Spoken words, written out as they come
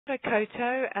So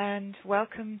Koto, and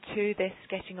welcome to this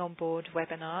Getting On Board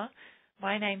webinar.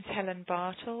 My name's Helen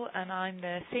Bartle and I'm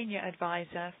the Senior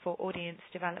Advisor for Audience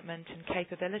Development and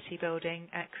Capability Building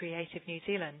at Creative New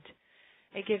Zealand.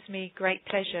 It gives me great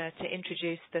pleasure to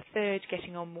introduce the third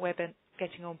Getting On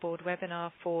Board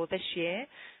webinar for this year,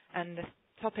 and the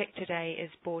topic today is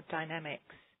board dynamics.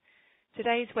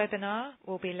 Today's webinar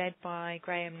will be led by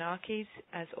Graham Narkis,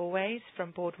 as always,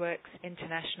 from BoardWorks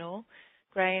International.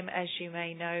 Graham, as you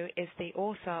may know, is the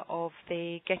author of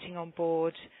the Getting On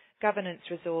Board Governance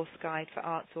Resource Guide for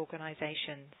Arts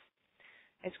Organisations.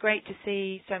 It's great to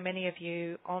see so many of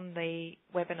you on the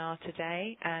webinar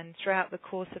today, and throughout the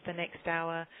course of the next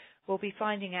hour, we'll be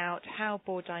finding out how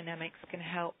board dynamics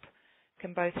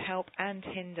can both help and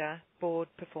hinder board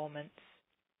performance.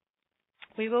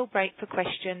 We will break for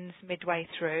questions midway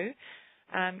through.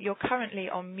 You're currently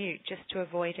on mute just to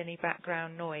avoid any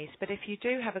background noise, but if you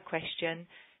do have a question,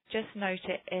 just note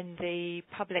it in the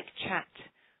public chat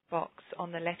box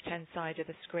on the left-hand side of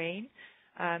the screen,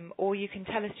 or you can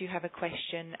tell us you have a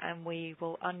question and we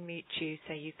will unmute you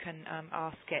so you can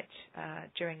ask it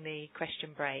during the question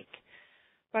break.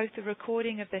 Both the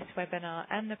recording of this webinar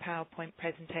and the PowerPoint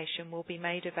presentation will be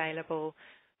made available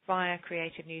via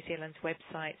Creative New Zealand's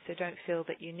website, so don't feel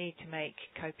that you need to make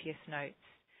copious notes.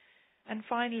 And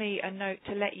finally, a note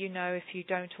to let you know, if you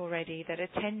don't already, that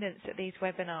attendance at these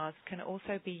webinars can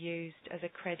also be used as a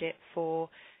credit for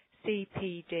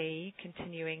CPD,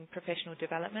 Continuing Professional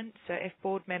Development. So if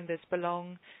board members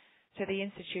belong to the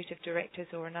Institute of Directors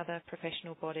or another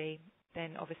professional body,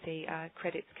 then obviously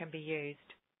credits can be used.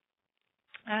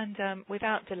 And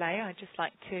without delay, I'd just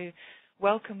like to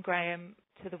welcome Graham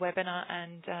to the webinar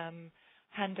and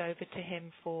hand over to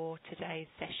him for today's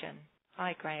session.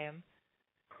 Hi, Graham.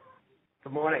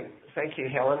 Good morning. Thank you,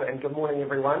 Helen, and good morning,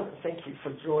 everyone. Thank you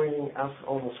for joining us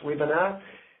on this webinar.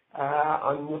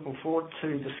 I'm looking forward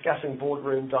to discussing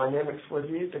boardroom dynamics with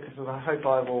you, because I hope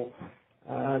I will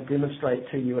demonstrate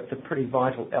to you it's a pretty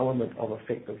vital element of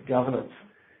effective governance.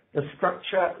 The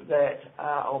structure that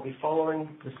I'll be following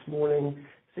this morning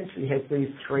essentially has these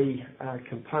three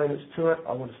components to it.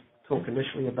 I want to talk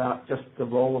initially about just the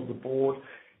role of the board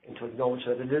and to acknowledge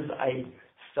that it is a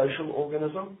social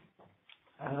organism.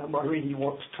 I really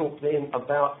want to talk then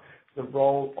about the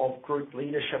role of group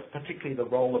leadership, particularly the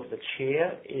role of the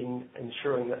chair in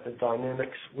ensuring that the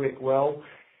dynamics work well.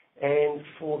 And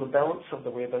for the balance of the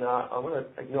webinar, I want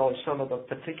to acknowledge some of the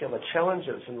particular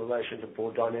challenges in relation to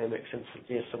board dynamics and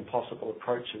suggest some possible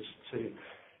approaches to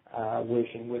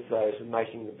working with those and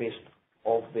making the best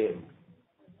of them.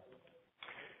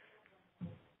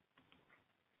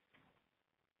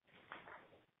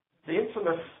 The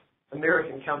infamous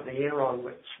American company Enron,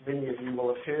 which many of you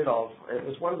will have heard of, it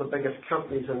was one of the biggest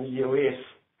companies in the US,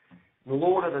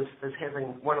 lauded as having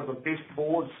one of the best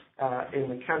boards in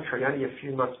the country only a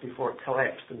few months before it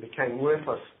collapsed and became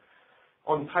worthless.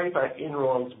 On paper,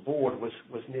 Enron's board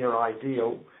was near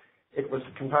ideal. It was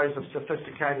composed of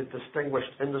sophisticated,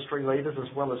 distinguished industry leaders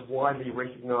as well as widely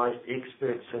recognised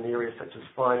experts in areas such as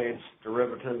finance,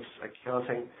 derivatives,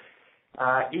 accounting.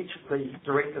 Each of the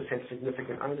directors had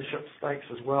significant ownership stakes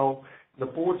as well. The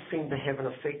board seemed to have an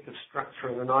effective structure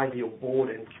and an ideal board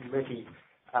and committee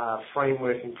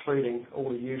framework, including all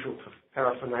the usual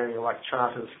paraphernalia like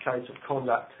charters, codes of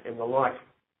conduct and the like.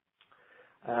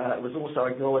 It was also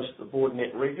acknowledged that the board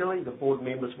met regularly, the board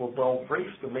members were well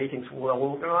briefed, the meetings were well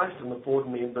organised, and the board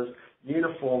members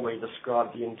uniformly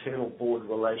described the internal board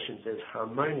relations as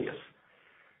harmonious.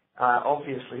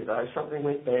 Obviously, though, something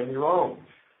went badly wrong.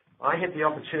 I had the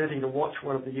opportunity to watch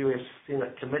one of the US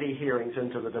Senate committee hearings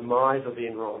into the demise of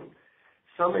Enron.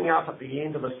 Summing up at the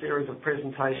end of a series of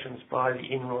presentations by the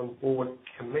Enron board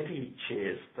committee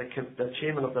chairs, the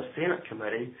chairman of the Senate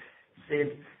committee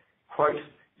said, quote,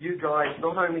 "You guys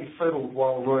not only fiddled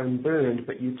while Rome burned,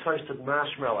 but you toasted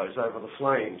marshmallows over the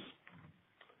flames,"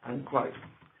 unquote.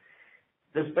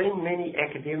 There's been many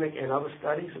academic and other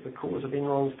studies of the cause of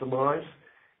Enron's demise.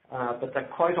 But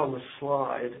that quote on the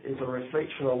slide is a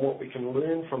reflection on what we can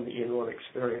learn from the Enron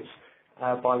experience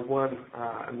by one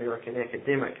American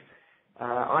academic.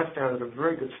 I found it a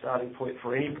very good starting point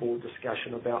for any board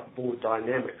discussion about board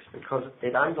dynamics, because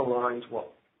it underlines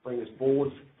what brings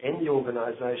boards and the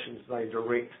organisations they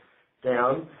direct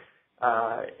down.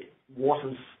 It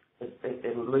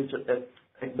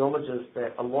acknowledges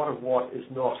that a lot of what is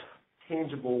not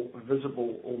tangible,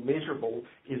 visible or measurable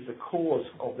is the cause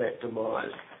of that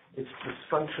demise. It's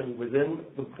dysfunction within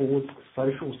the board's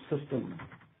social system.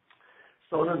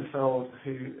 Sonnenfeld,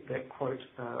 who that quote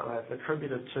I've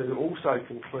attributed to, also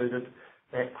concluded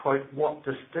that, quote, "What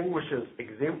distinguishes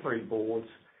exemplary boards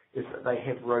is that they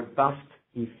have robust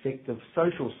effective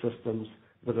social systems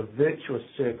with a virtuous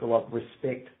circle of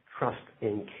respect, trust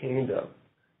and candour.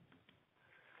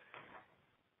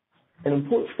 An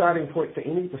important starting point for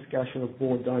any discussion of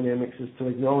board dynamics is to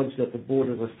acknowledge that the board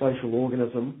is a social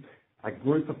organism, a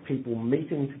group of people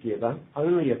meeting together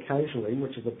only occasionally,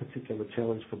 which is a particular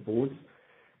challenge for boards.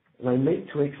 They meet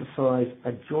to exercise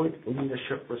a joint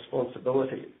leadership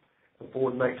responsibility. The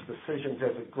board makes decisions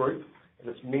as a group, and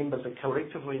its members are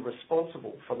collectively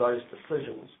responsible for those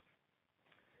decisions.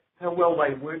 How well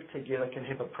they work together can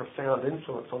have a profound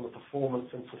influence on the performance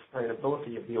and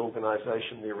sustainability of the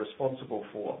organisation they're responsible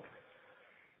for.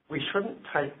 We shouldn't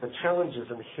take the challenges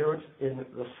inherent in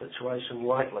this situation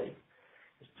lightly.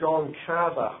 As John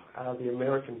Carver, the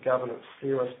American governance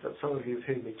theorist that some of you have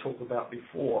heard me talk about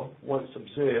before, once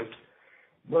observed,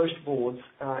 most boards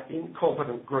are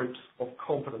incompetent groups of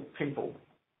competent people.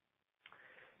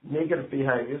 Negative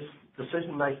behaviours,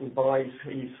 decision-making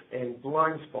biases and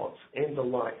blind spots and the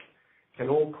like can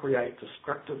all create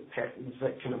destructive patterns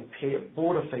that can impair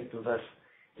board effectiveness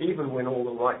even when all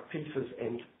the right pieces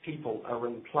and people are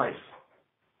in place.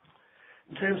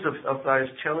 In terms of those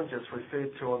challenges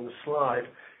referred to on the slide,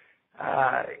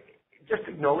 just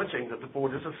acknowledging that the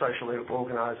board is a social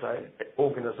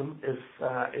organism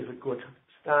is a good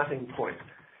starting point.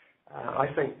 I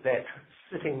think that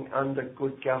sitting under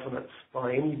good governance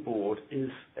by any board is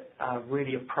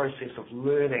really a process of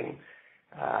learning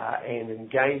and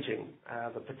engaging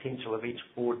the potential of each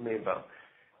board member.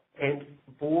 And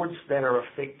boards that are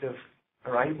effective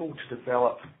are able to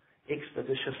develop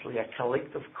expeditiously a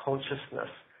collective consciousness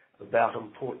about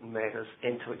important matters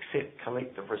and to accept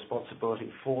collective responsibility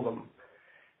for them.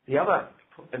 The other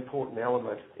important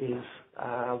element is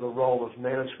the role of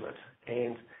management,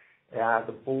 and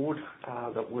the board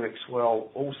that works well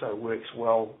also works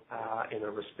well in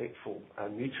a respectful,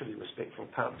 mutually respectful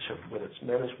partnership with its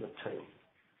management team.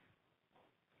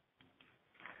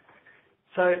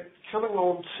 So coming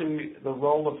on to the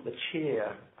role of the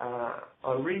chair,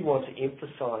 I really want to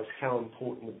emphasise how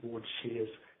important the board chair's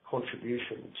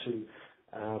contribution to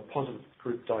positive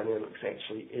group dynamics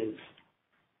actually is.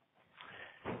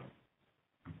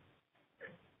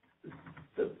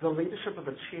 The leadership of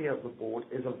the chair of the board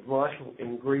is a vital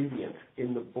ingredient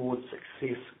in the board's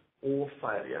success or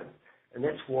failure, and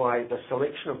that's why the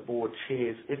selection of board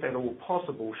chairs, if at all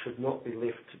possible, should not be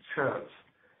left to chance.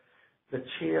 The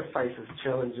chair faces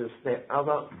challenges that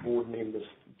other board members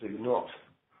do not.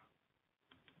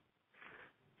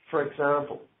 For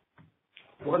example,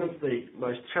 one of the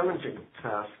most challenging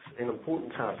tasks and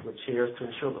important tasks of the chair is to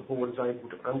ensure the board is able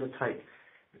to undertake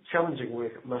the challenging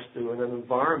work it must do in an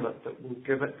environment that will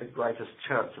give it the greatest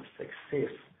chance of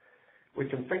success. We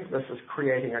can think of this as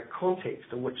creating a context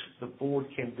in which the board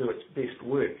can do its best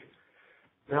work.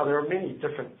 Now, there are many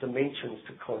different dimensions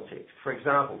to context. For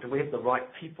example, do we have the right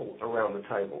people around the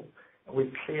table? Are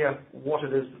we clear what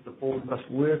it is that the board must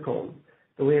work on?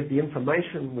 Do we have the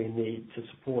information we need to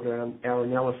support our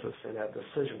analysis and our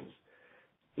decisions?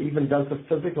 Even does the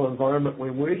physical environment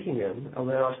we're working in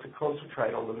allow us to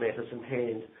concentrate on the matters in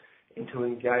hand and to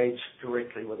engage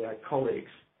directly with our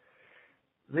colleagues?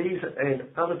 These and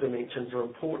other dimensions are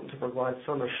important to provide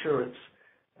some assurance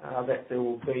that there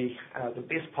will be the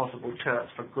best possible chance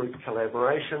for group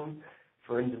collaboration,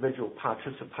 for individual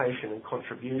participation and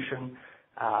contribution,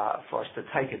 for us to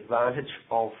take advantage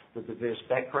of the diverse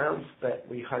backgrounds that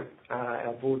we hope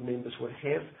our board members would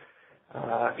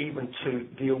have, even to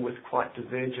deal with quite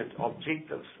divergent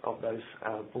objectives of those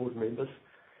board members.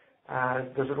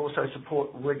 Does it also support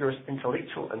rigorous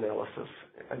intellectual analysis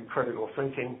and critical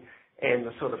thinking and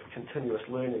the sort of continuous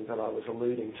learning that I was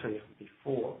alluding to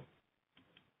before?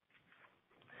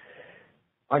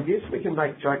 I guess we can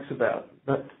make jokes about,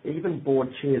 but even board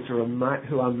chairs who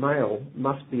are male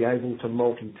must be able to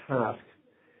multitask.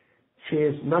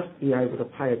 Chairs must be able to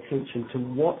pay attention to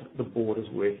what the board is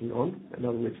working on, in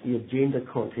other words, the agenda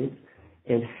content,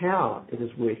 and how it is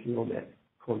working on that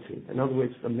content, in other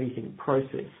words, the meeting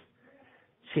process.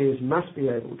 Chairs must be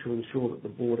able to ensure that the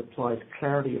board applies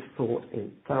clarity of thought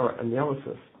and thorough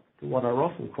analysis to what are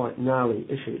often quite gnarly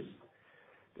issues.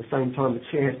 At the same time, the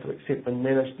chair has to accept and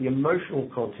manage the emotional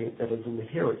content that is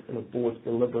inherent in a board's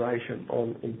deliberation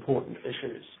on important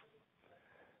issues.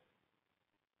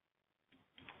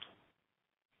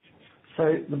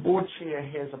 So the board chair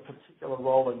has a particular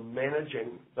role in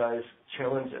managing those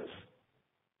challenges.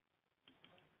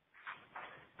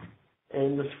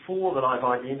 And there's four that I've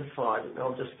identified, and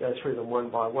I'll just go through them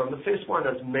one by one. The first one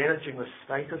is managing the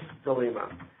status dilemma.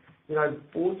 You know,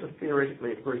 boards are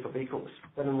theoretically a group of equals,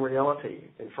 but in reality,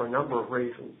 and for a number of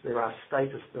reasons, there are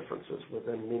status differences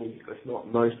within many, if not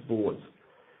most, boards.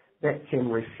 That can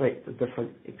reflect the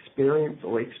different experience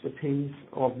or expertise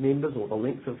of members or the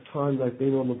length of time they've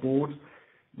been on the board.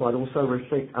 Might also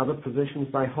reflect other positions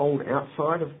they hold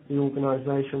outside of the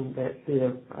organisation that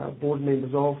they're board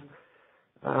members of.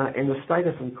 And the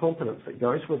status and competence that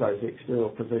goes with those external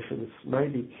positions may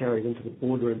be carried into the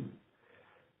boardroom.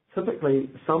 Typically,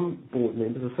 some board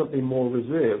members are simply more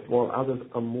reserved, while others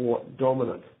are more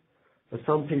dominant. For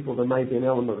some people, there may be an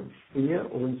element of fear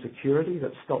or insecurity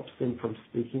that stops them from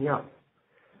speaking up.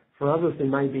 For others, there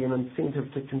may be an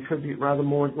incentive to contribute rather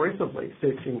more aggressively,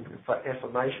 searching for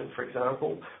affirmation, for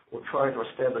example, or trying to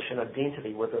establish an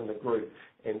identity within the group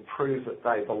and prove that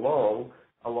they belong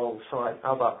alongside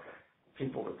other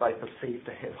people that they perceive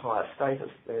to have higher status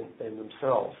than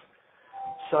themselves.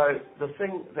 So the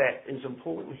thing that is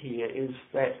important here is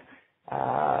that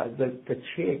the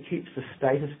chair keeps the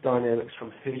status dynamics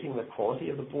from hurting the quality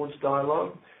of the board's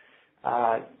dialogue.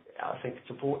 I think it's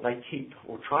important they keep,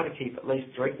 or try to keep, at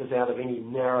least directors out of any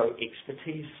narrow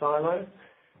expertise silo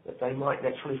that they might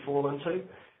naturally fall into.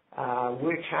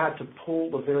 Work hard to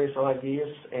pull the various ideas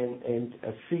and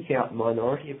seek out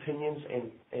minority opinions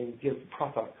and give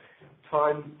proper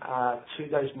time to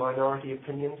those minority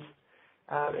opinions.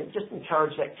 And just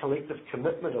encourage that collective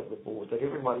commitment of the board, that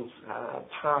everyone's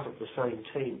part of the same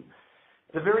team.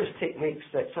 The various techniques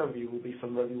that some of you will be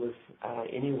familiar with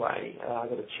anyway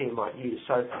that a chair might use.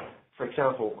 So, for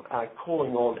example,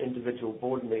 calling on individual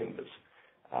board members,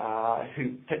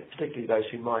 particularly those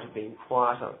who might have been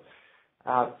quieter.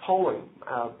 Polling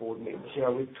board members.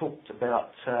 We've talked about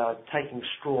taking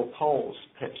straw polls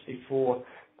perhaps before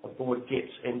a board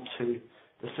gets into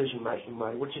decision-making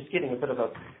mode, which is getting a bit of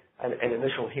an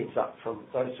initial heads up from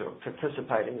those who are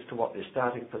participating as to what their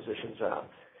starting positions are.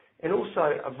 And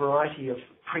also a variety of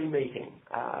pre-meeting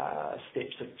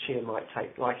steps that the chair might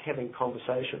take, like having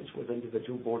conversations with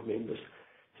individual board members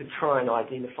to try and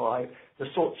identify the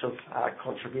sorts of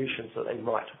contributions that they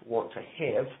might want to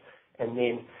have, and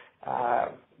then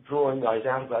drawing those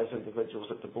out of those individuals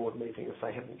at the board meeting if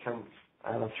they haven't come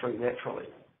through naturally.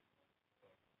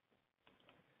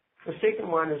 The second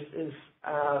one is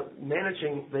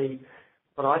managing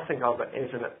what I think of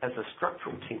as a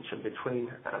structural tension between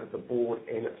the board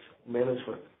and its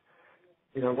management.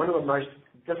 One of the most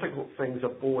difficult things a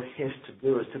board has to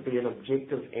do is to be an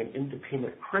objective and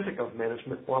independent critic of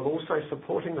management while also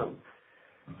supporting them.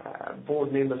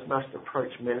 Board members must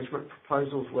approach management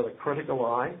proposals with a critical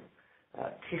eye,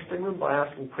 testing them by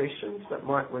asking questions that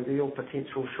might reveal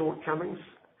potential shortcomings.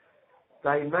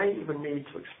 They may even need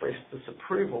to express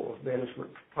disapproval of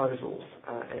management proposals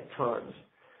at times.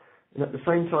 And at the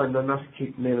same time, they must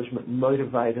keep management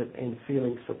motivated and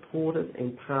feeling supported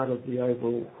and part of the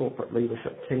overall corporate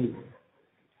leadership team.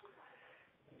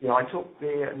 I talked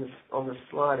there on this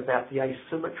slide about the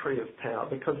asymmetry of power,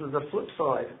 because there's a flip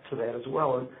side to that as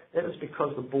well, and that is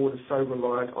because the board is so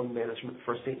reliant on management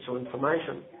for essential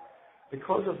information.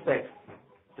 Because of that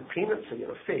dependency, in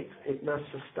effect, it must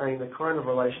sustain the kind of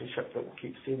relationship that will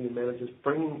keep senior managers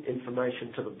bringing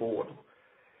information to the board.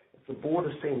 If the board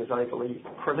is seen as overly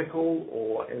critical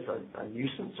or as a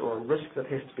nuisance or a risk that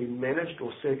has to be managed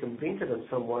or circumvented in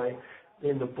some way,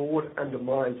 then the board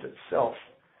undermines itself.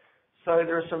 So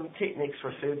there are some techniques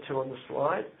referred to on the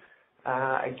slide.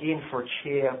 Again, for a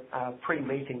chair,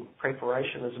 pre-meeting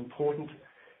preparation is important.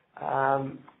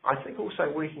 I think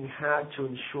also working hard to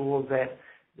ensure that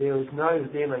there is no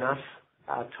them and us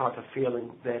type of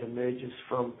feeling that emerges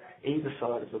from either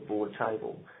side of the board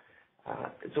table.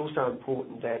 It's also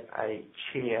important that a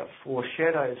chair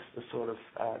foreshadows the sort of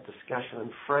discussion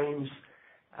and frames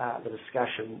the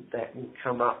discussion that will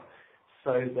come up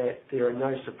so that there are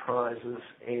no surprises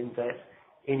and that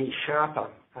any sharper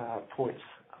points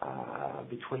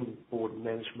between board and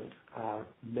management are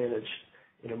managed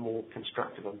in a more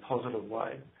constructive and positive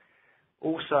way.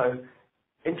 Also,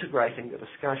 integrating the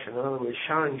discussion, in other words,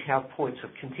 showing how points of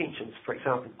contentions, for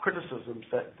example, criticisms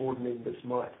that board members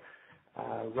might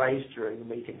raise during the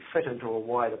meeting fit into a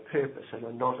wider purpose and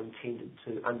are not intended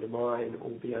to undermine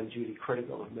or be unduly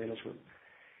critical of management.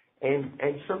 And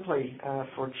simply,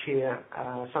 for a chair,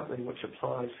 something which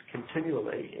applies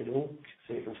continually in all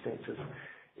circumstances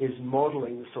is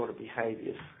modelling the sort of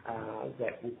behaviours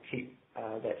that will keep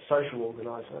that social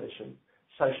organism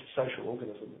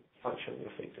functioning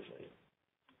effectively.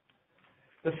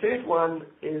 The third one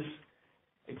is,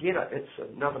 again,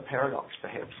 it's another paradox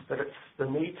perhaps, but it's the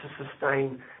need to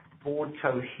sustain board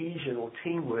cohesion or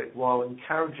teamwork while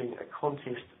encouraging a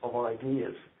contest of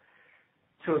ideas.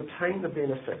 To obtain the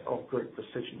benefit of group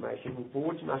decision-making,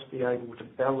 boards must be able to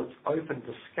balance open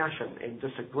discussion and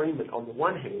disagreement on the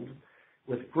one hand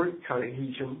with group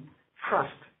cohesion,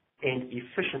 trust and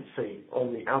efficiency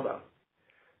on the other.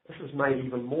 This is made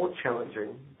even more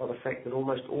challenging by the fact that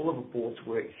almost all of a board's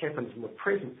work happens in the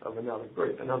presence of another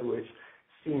group. In other words,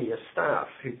 senior staff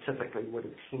who typically would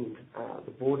attend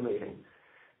the board meeting.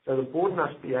 So the board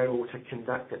must be able to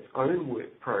conduct its own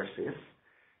work process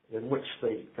in which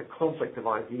the conflict of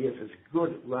ideas is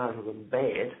good rather than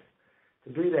bad,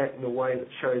 to do that in a way that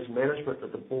shows management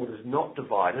that the board is not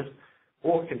divided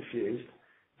or confused,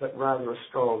 but rather a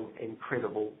strong and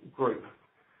credible group.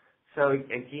 So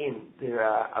again, there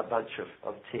are a bunch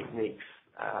of techniques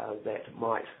that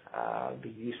might be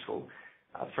useful.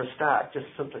 For a start, just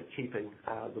simply keeping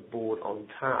the board on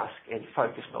task and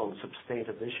focused on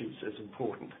substantive issues is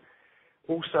important.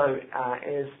 Also,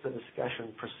 as the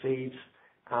discussion proceeds,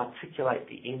 articulate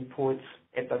the endpoints,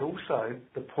 but also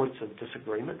the points of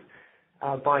disagreement.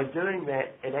 By doing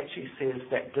that, it actually says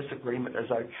that disagreement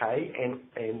is okay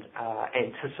and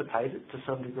anticipated to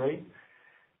some degree.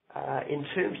 In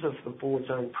terms of the board's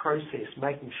own process,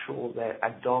 making sure that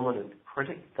a dominant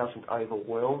critic doesn't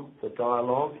overwhelm the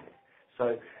dialogue,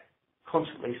 so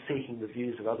constantly seeking the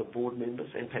views of other board members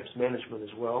and perhaps management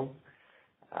as well.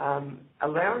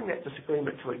 Allowing that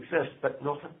disagreement to exist, but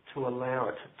not to allow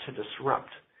it to disrupt.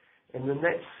 And in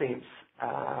that sense,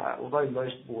 although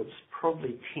most boards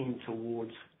probably tend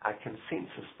towards a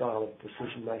consensus style of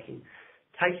decision making,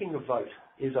 taking a vote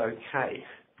is okay.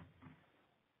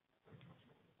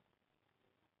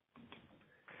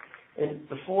 And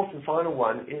the fourth and final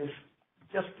one is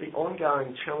just the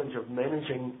ongoing challenge of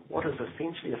managing what is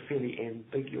essentially a fairly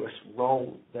ambiguous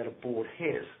role that a board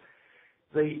has.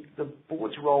 The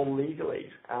board's role legally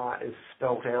is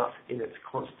spelt out in its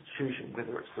constitution,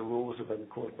 whether it's the rules of an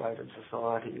incorporated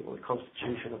society or the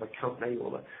constitution of a company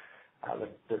or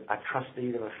a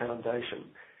trustee of a foundation.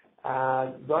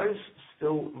 Those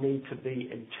still need to be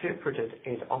interpreted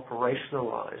and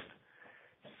operationalised.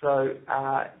 So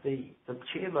the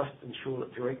chair must ensure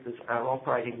that directors are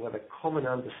operating with a common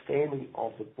understanding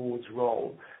of the board's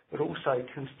role, but also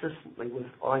consistently with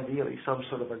ideally some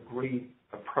sort of agreed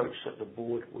approach that the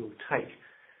board will take.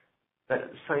 But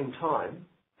at the same time,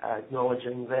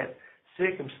 acknowledging that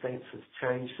circumstances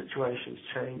change, situations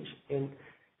change, and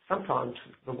sometimes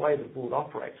the way the board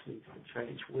operates needs to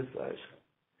change with those.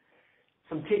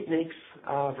 Some techniques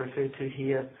I've referred to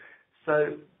here.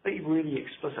 So be really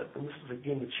explicit, and this is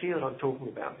again the chair that I'm talking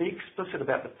about. Be explicit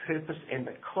about the purpose and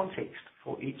the context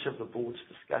for each of the board's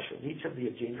discussions, each of the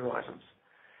agenda items.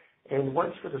 And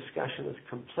once the discussion is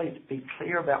complete, be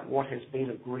clear about what has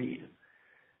been agreed.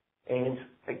 And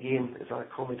again, as I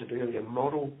commented earlier,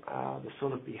 model the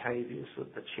sort of behaviours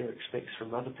that the chair expects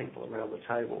from other people around the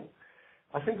table.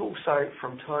 I think also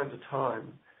from time to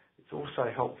time, it's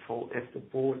also helpful if the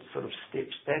board sort of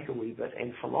steps back a wee bit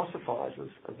and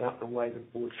philosophises about the way the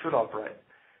board should operate.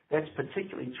 That's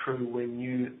particularly true when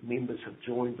new members have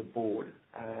joined the board.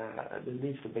 There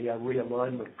needs to be a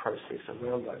realignment process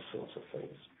around those sorts of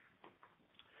things.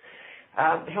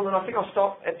 Helen, I think I'll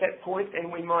stop at that point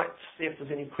and we might see if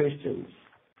there's any questions.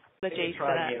 Apologies for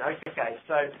that. Again. Okay,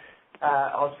 so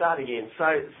I'll start again. So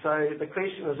the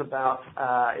question is about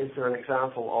is there an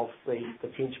example of the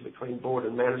tension between board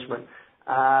and management?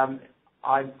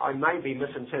 I may be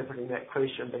misinterpreting that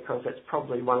question because it's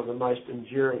probably one of the most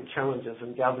enduring challenges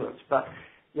in governance. But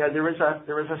you know, there is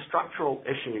a structural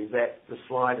issue that the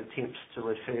slide attempts to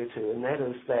refer to, and that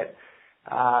is that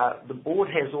the board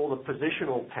has all the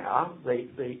positional power,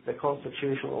 the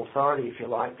constitutional authority, if you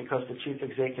like, because the chief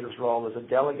executive's role is a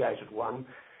delegated one,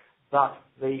 but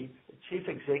the chief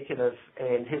executive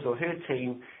and his or her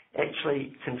team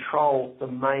actually control the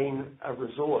main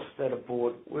resource that a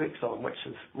board works on, which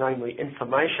is namely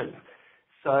information.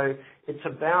 So it's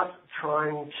about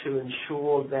trying to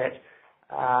ensure that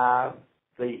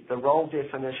the role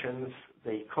definitions,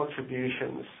 the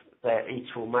contributions that each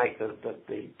will make,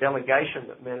 the delegation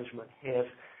that management have,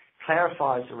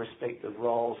 clarifies the respective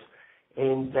roles,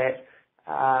 and that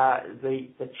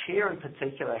the chair in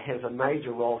particular has a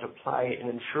major role to play in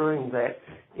ensuring that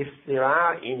if there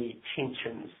are any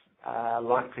tensions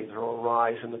likely to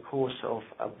arise in the course of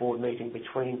a board meeting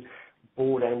between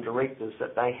board and directors,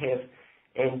 that they have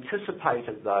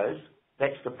anticipated those,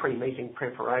 that's the pre-meeting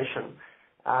preparation,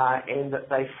 and that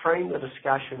they frame the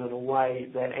discussion in a way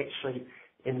that actually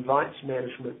invites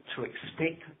management to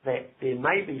expect that there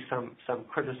may be some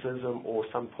criticism or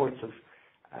some points of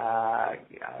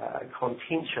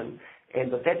contention,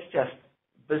 and that's just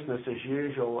business as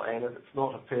usual, and it's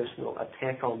not a personal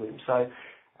attack on them. So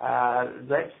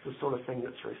that's the sort of thing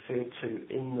that's referred to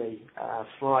in the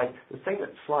slide. The thing that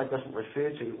the slide doesn't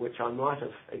refer to, which I might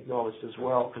have acknowledged as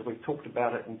well, because we've talked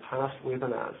about it in past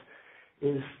webinars,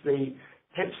 is the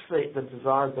perhaps the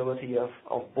desirability of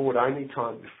board-only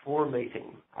time before a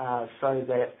meeting so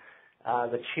that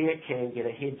the chair can get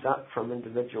a heads up from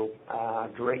individual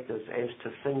directors as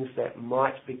to things that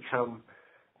might become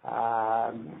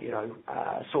a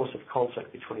source of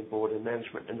conflict between board and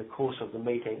management in the course of the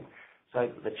meeting, so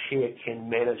that the chair can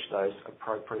manage those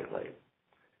appropriately.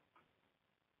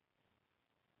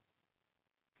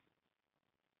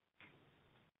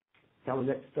 Helen,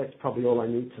 that's probably all I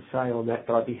need to say on that,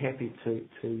 but I'd be happy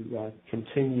to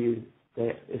continue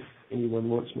that if anyone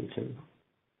wants me to.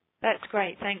 That's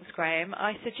great. Thanks, Graham.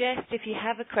 I suggest if you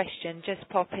have a question, just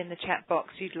pop in the chat box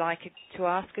you'd like to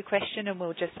ask a question, and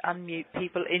we'll just unmute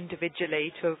people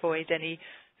individually to avoid any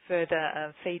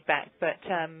further feedback. But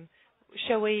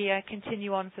shall we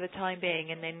continue on for the time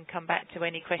being and then come back to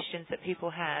any questions that people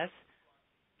have?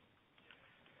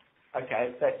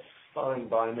 Okay, that's fine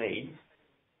by me.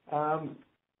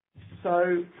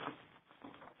 So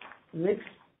the next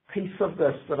piece of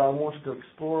this that I wanted to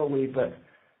explore a wee bit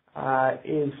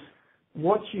is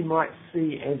what you might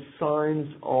see as signs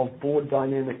of board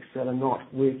dynamics that are not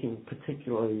working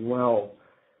particularly well.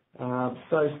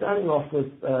 So starting off with,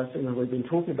 since we've been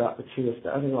talking about the chair,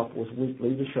 starting off with weak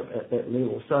leadership at that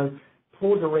level. So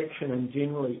poor direction and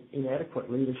generally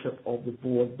inadequate leadership of the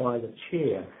board by the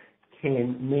chair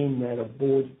can mean that a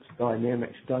board's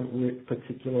dynamics don't work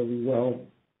particularly well.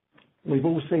 We've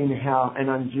all seen how an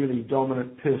unduly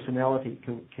dominant personality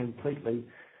can completely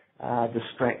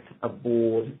distract a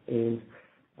board, and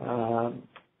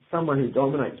someone who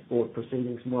dominates board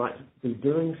proceedings might be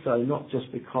doing so not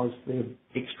just because they're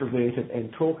extroverted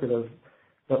and talkative,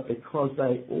 but because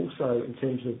they also, in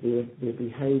terms of their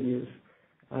behaviours,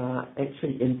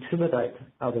 actually intimidate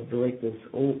other directors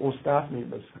or staff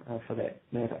members for that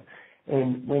matter.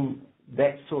 And when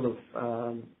that sort of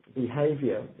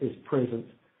behaviour is present,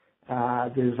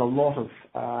 there's a lot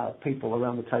of people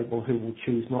around the table who will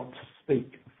choose not to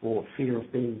speak for fear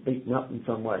of being beaten up in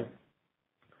some way.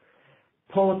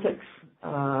 Politics,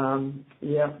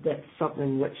 that's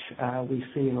something which we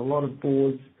see in a lot of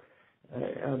boards,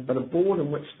 but a board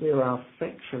in which there are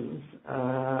factions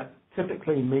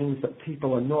typically means that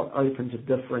people are not open to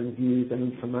differing views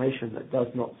and information that does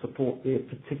not support their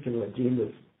particular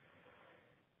agendas.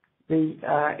 The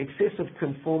excessive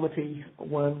conformity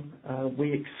one,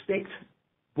 we expect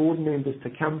board members to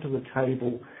come to the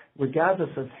table regardless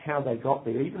of how they got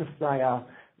there, even if they are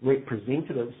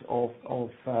representatives of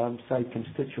say,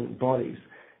 constituent bodies.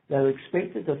 They're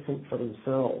expected to think for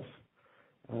themselves.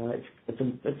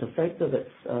 It's a factor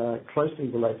that's closely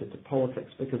related to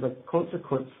politics, because a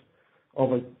consequence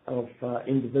of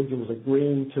individuals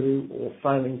agreeing to or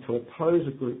failing to oppose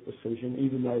a group decision,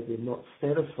 even though they're not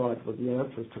satisfied with the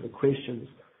answers to the questions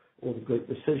or the group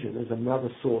decision, is another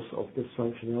source of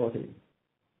dysfunctionality.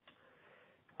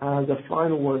 The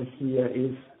final one here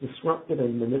is disrupted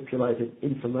and manipulated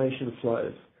information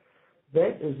flows.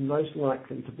 That is most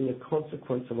likely to be a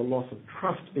consequence of a loss of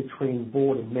trust between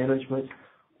board and management,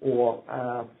 or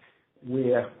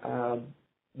where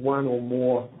one or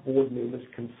more board members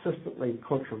consistently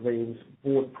contravenes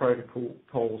board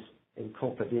protocols and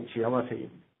confidentiality.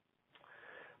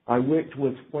 I worked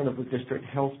with one of the district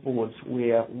health boards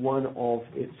where one of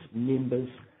its members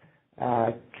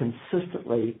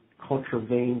consistently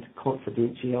contravened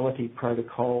confidentiality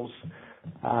protocols,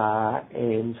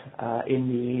 and in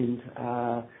the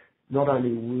end, not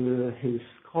only were his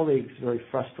colleagues very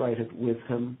frustrated with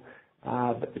him,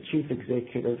 but the chief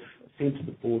executive said to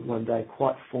the board one day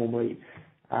quite formally,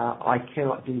 "I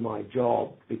cannot do my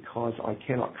job because I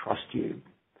cannot trust you."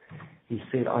 He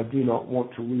said, "I do not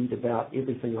want to read about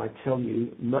everything I tell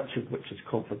you, much of which is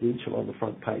confidential, on the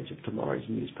front page of tomorrow's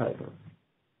newspaper."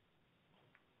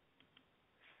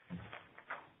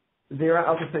 There are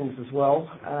other things as well.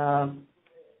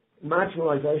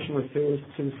 Marginalisation refers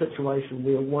to the situation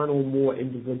where one or more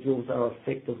individuals are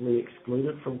effectively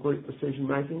excluded from group decision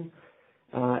making.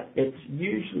 It's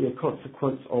usually a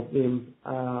consequence of them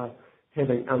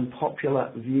having unpopular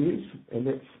views, and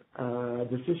that's a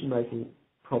decision-making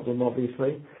problem,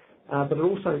 obviously. But it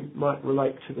also might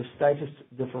relate to the status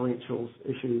differentials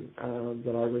issue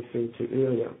that I referred to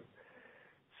earlier.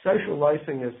 Social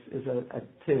loafing is a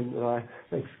term that I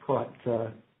think is quite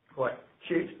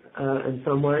cute in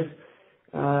some ways.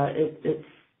 It's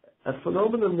a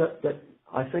phenomenon that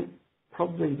I think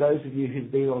probably those of you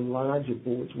who've been on larger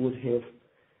boards would have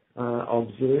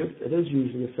observed. It is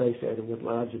usually associated with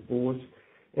larger boards,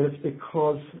 and it's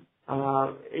because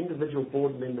individual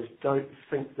board members don't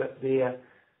think that their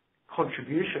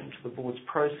contribution to the board's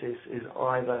process is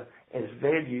either as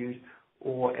valued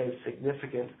or as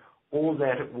significant or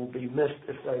that it will be missed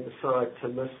if they decide to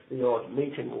miss the odd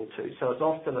meeting or two. So it's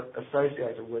often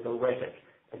associated with erratic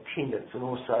attendance and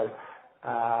also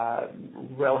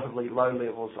relatively low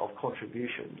levels of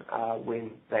contribution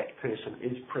when that person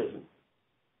is present.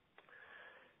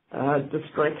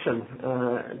 Distraction,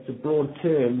 it's a broad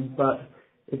term, but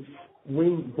it's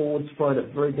when boards find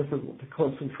it very difficult to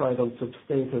concentrate on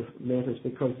substantive matters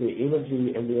because their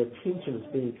energy and their attention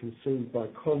is being consumed by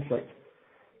conflict.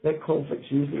 That conflict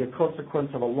is usually a consequence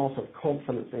of a loss of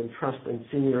confidence and trust in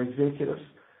senior executives,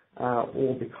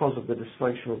 or because of the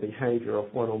dysfunctional behaviour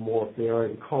of one or more of their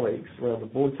own colleagues around the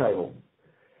board table.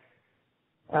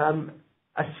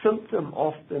 A symptom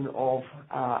often of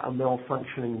a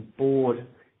malfunctioning board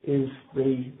is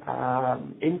the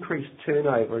increased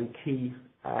turnover in key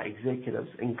executives,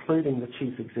 including the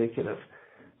chief executive,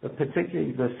 but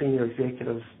particularly the senior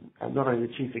executives, not only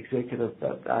the chief executive,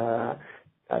 but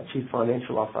chief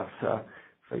financial officer,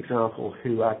 for example,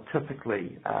 who are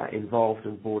typically involved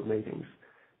in board meetings.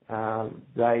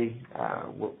 They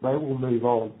will move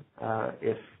on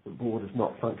if the board is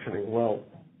not functioning well.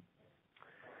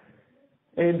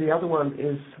 And the other one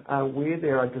is where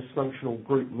there are dysfunctional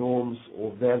group norms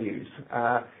or values.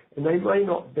 And they may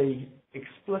not be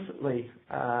explicitly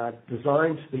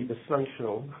designed to be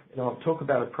dysfunctional, and I'll talk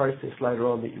about a process later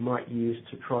on that you might use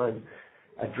to try and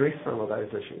address some of those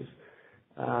issues,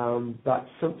 but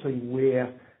simply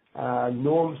where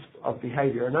norms of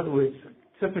behaviour, in other words,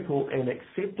 typical and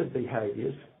accepted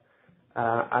behaviours,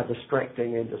 are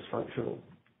distracting and dysfunctional.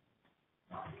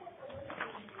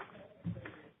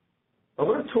 I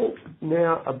want to talk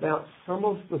now about some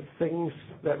of the things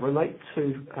that relate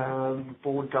to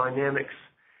board dynamics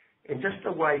and just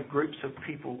the way groups of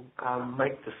people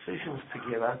make decisions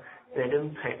together that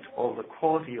impact on the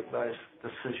quality of those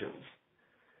decisions.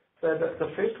 So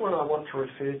the first one I want to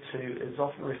refer to is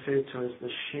often referred to as the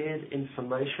shared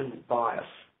information bias.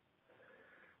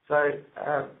 So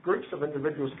groups of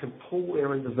individuals can pool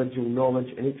their individual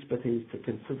knowledge and expertise to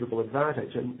considerable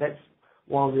advantage, and that's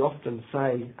why we often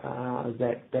say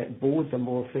that boards are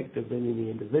more effective than any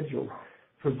individual,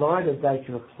 provided they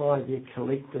can apply their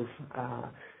collective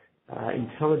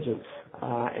intelligence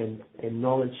and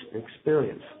knowledge and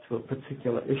experience to a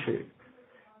particular issue.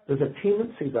 There's a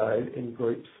tendency, though, in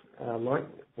groups like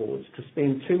boards to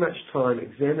spend too much time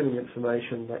examining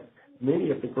information that many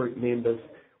of the group members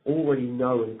already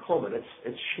know in common.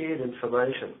 It's shared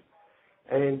information.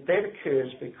 And that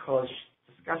occurs because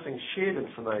discussing shared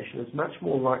information is much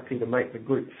more likely to make the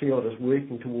group feel it is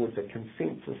working towards a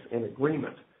consensus and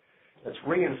agreement. It's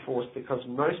reinforced because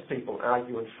most people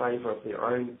argue in favour of their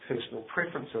own personal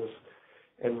preferences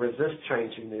and resist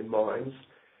changing their minds,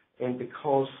 and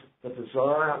because the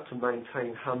desire to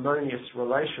maintain harmonious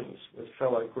relations with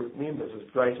fellow group members is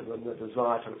greater than the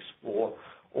desire to explore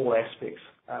all aspects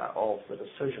of the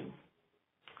decision.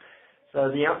 So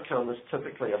the outcome is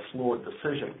typically a flawed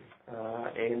decision,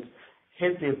 and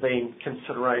had there been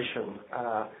consideration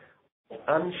of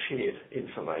unshared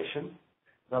information,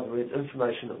 in other words,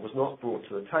 information that was not brought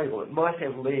to the table, it might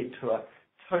have led to a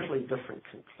totally different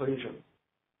conclusion.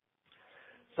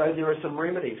 So there are some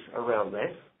remedies around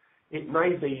that. It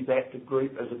may be that the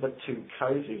group is a bit too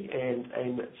cosy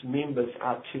and its members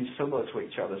are too similar to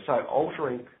each other. So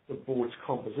altering the board's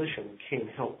composition can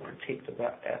help protect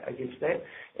against that,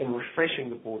 and refreshing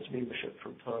the board's membership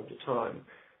from time to time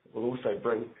will also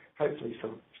bring, hopefully,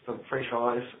 some fresh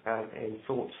eyes and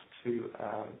thoughts to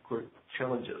group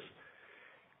challenges.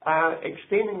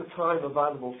 Extending the time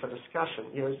available for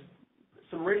discussion.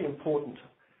 Some really important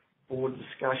board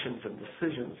discussions and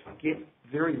decisions get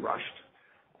very rushed.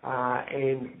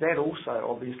 And that also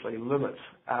obviously limits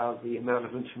the amount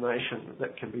of information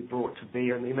that can be brought to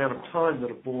bear and the amount of time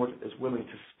that a board is willing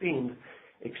to spend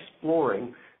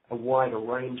exploring a wider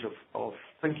range of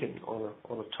thinking on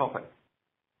a topic.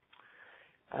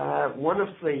 One of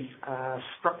the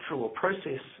structural or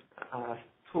process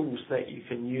tools that you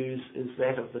can use is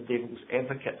that of the devil's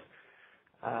advocate.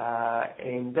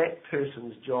 And that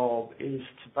person's job is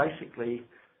to basically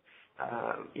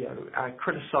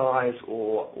criticise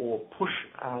or push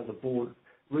the board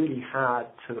really hard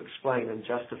to explain and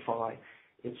justify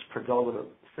its predominant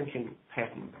thinking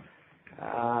pattern.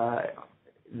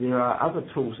 There are other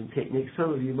tools and techniques.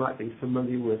 Some of you might be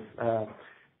familiar with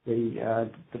the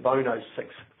De Bono 6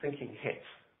 thinking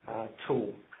hats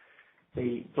tool.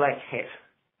 The black hat,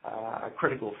 a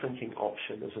critical thinking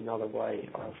option, is another way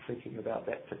of thinking about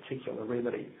that particular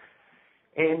remedy.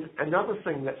 And another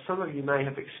thing that some of you may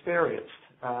have experienced,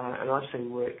 and I've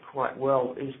seen work quite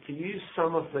well, is to use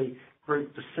some of the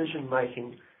group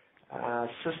decision-making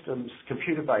systems,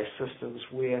 computer-based systems,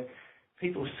 where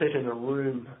people sit in a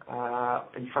room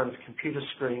in front of computer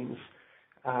screens,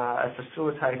 a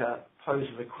facilitator poses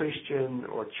a question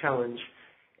or a challenge,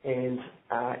 and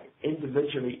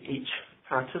individually each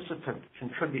participant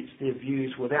contributes their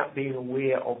views without being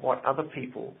aware of what other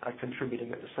people are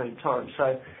contributing at the same time.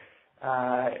 So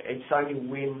it's only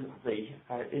when the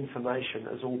information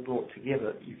is all brought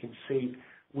together you can see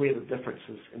where the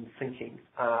differences in thinking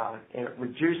are, and it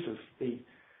reduces the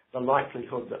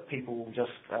likelihood that people will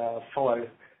just follow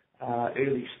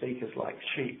early speakers like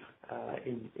sheep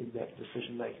in that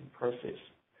decision-making process.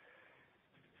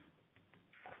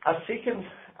 A second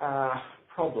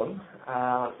problem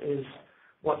is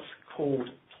what's called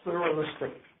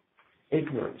pluralistic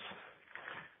ignorance,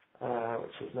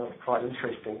 which is another quite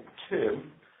interesting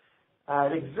term.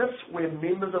 It exists where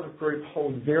members of a group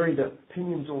hold varied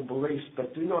opinions or beliefs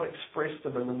but do not express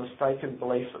them in the mistaken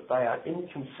belief that they are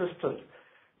inconsistent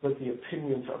with the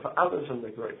opinions of others in the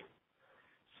group.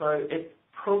 So it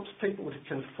prompts people to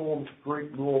conform to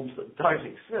group norms that don't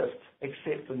exist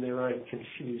except in their own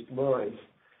confused minds.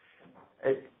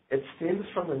 It stems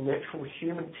from the natural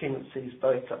human tendencies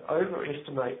both to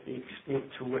overestimate the extent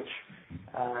to which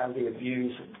their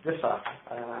views differ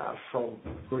from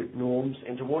group norms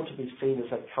and to want to be seen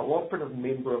as a cooperative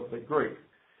member of the group.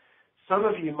 Some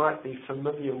of you might be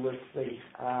familiar with the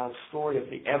story of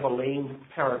the Abilene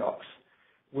paradox,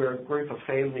 where a group of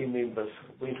family members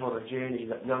went on a journey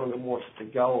that none of them wanted to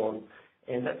go on,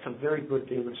 and that's a very good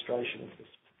demonstration of this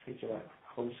particular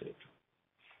concept.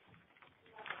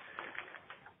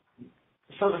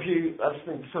 Some of you, I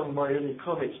think some of my earlier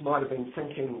comments might have been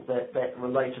thinking that that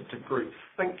related to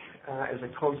groupthink as a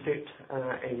concept,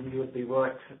 and you would be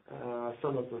right.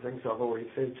 Some of the things I've already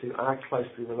referred to are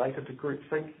closely related to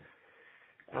groupthink.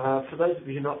 For those of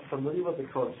you not familiar with the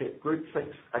concept,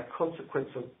 groupthink's a consequence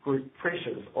of group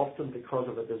pressures, often because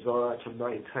of a desire to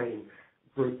maintain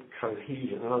group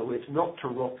cohesion. In other words, not to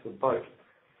rock the boat.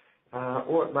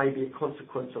 Or it may be a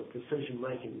consequence of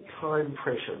decision-making time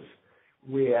pressures,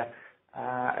 where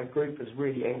a group is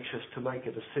really anxious to make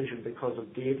a decision because of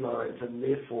deadlines and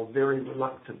therefore very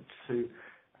reluctant to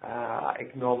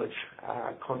acknowledge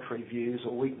contrary views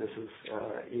or weaknesses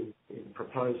in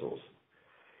proposals.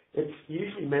 It's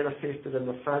usually manifested in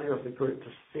the failure of the group to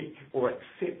seek or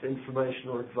accept information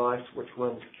or advice which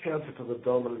runs counter to the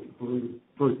dominant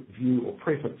group view or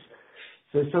preference.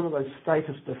 So some of those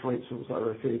status differentials I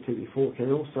referred to before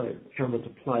can also come into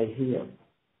play here.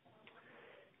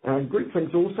 Groupthink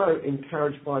is also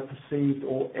encouraged by perceived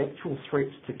or actual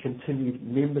threats to continued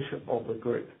membership of the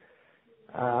group.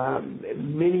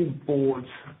 Many boards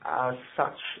are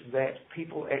such that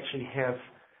people actually have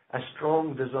a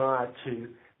strong desire to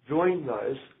join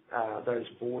those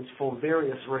boards for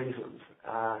various reasons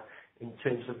in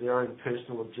terms of their own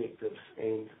personal objectives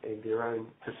and their own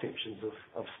perceptions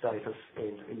of status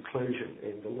and inclusion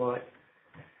and the like.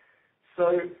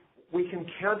 So we can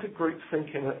counter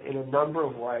groupthink in a number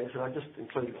of ways, and I just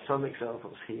included some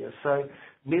examples here. So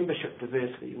membership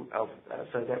diversity,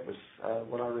 so that was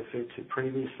what I referred to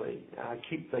previously.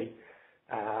 Keep the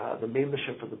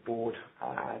membership of the board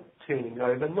turning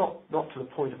over, not to the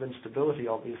point of instability,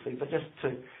 obviously, but just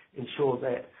to ensure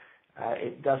that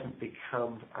it doesn't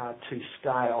become too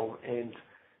stale and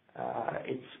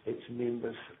its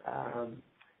members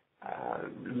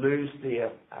lose their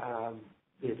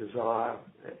desire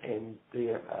and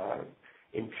their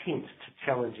intent to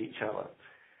challenge each other.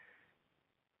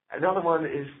 Another one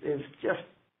is just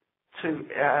to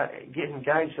get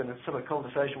engaged in a sort of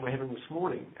conversation we're having this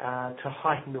morning, to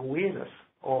heighten awareness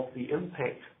of the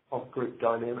impact of group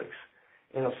dynamics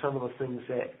and of some of the things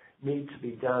that need to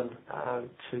be done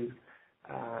to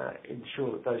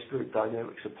ensure that those group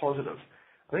dynamics are positive.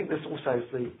 I think this also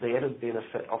is the added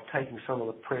benefit of taking some of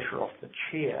the pressure off the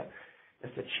chair.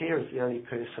 If the chair is the only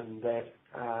person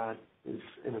that is,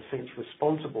 in a sense,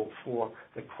 responsible for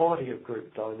the quality of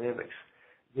group dynamics,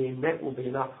 then that will be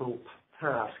an uphill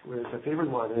task, whereas if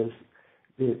everyone is,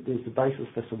 there's the basis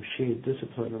for some shared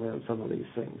discipline around some of these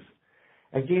things.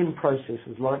 Again,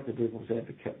 processes like the devil's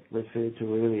advocate referred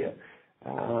to earlier,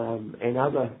 and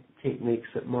other techniques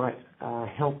that might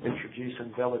help introduce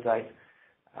and validate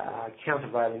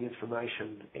countervailing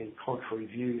information and contrary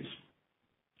views.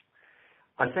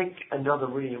 I think another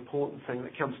really important thing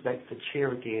that comes back to the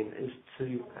chair again is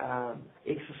to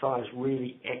exercise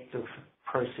really active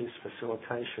process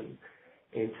facilitation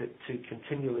and to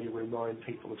continually remind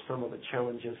people of some of the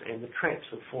challenges and the traps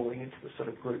of falling into the sort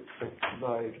of groupthink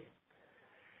mode.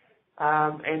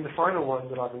 And the final one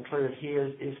that I've included here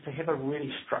is to have a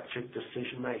really structured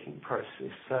decision-making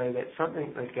process. So that's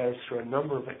something that goes through a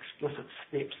number of explicit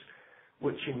steps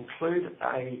which include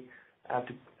a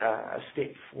a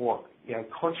step for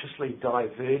consciously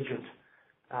divergent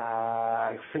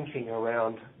thinking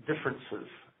around differences,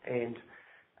 and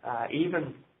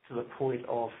even to the point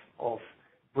of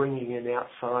bringing in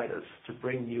outsiders to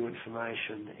bring new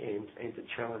information and to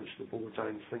challenge the board's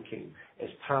own thinking as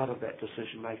part of that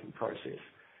decision-making process.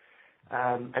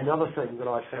 Another thing that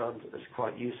I found is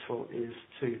quite useful is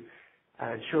to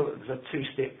ensure that there's a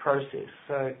two-step process.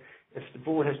 So if the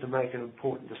board has to make an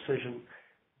important decision,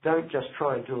 don't just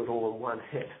try and do it all in one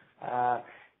hit.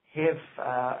 Have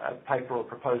a paper or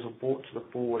proposal brought to the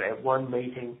board at one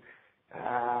meeting,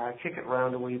 kick it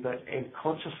around a wee bit, and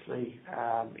consciously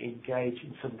engage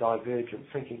in some divergent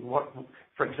thinking.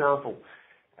 For example,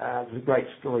 there's a great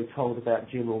story told about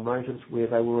General Motors where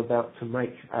they were about to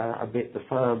make a bet the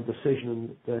farm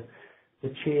decision, and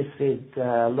the chair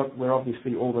said, look, we're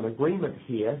obviously all in agreement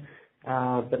here,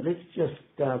 but let's just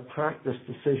park this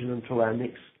decision until our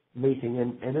next meeting,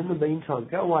 and in the meantime,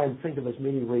 go away and think of as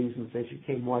many reasons as you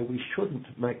can why we shouldn't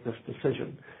make this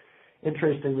decision.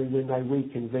 Interestingly, when they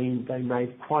reconvened, they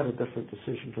made quite a different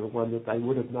decision to the one that they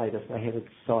would have made if they had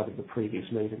decided the previous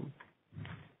meeting.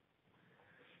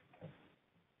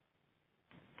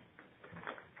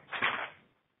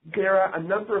 There are a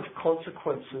number of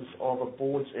consequences of a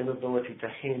board's inability to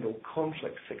handle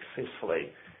conflict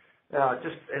successfully. Now,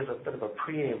 just as a bit of a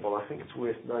preamble, I think it's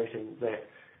worth noting that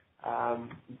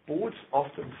boards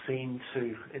often seem to,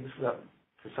 and this is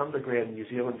to some degree a New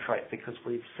Zealand trait because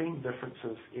we've seen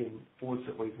differences in boards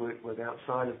that we've worked with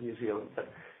outside of New Zealand, but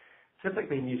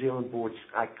typically New Zealand boards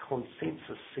are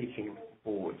consensus-seeking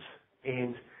boards,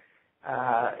 and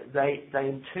they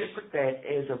interpret that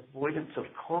as avoidance of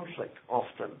conflict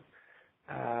often.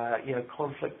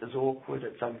 Conflict is awkward,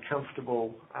 it's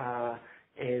uncomfortable,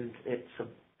 and it's a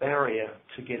barrier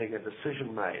to getting a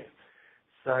decision made.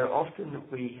 So often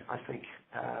we, I think,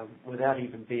 without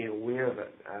even being aware of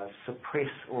it, suppress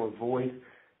or avoid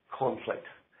conflict,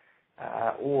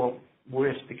 or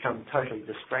worse, become totally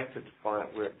distracted by it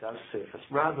where it does surface,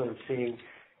 rather than seeing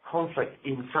conflict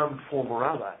in some form or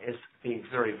other as being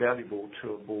very valuable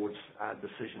to a board's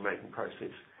decision-making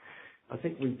process. I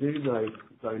think we do,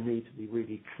 though, need to be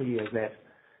really clear that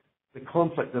the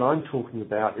conflict that I'm talking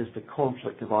about is the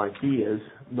conflict of ideas,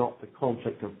 not the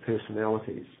conflict of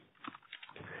personalities.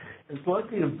 It's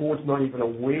likely the board's not even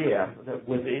aware that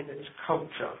within its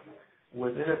culture,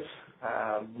 within its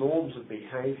norms of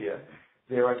behaviour,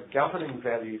 there are governing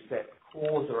values that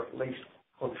cause or at least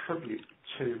contribute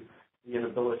to the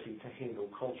inability to handle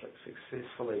conflict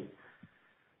successfully.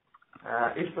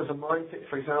 If there's a mindset,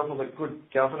 for example, that good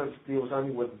governance deals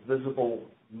only with visible,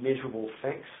 measurable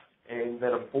facts, and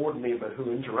that a board member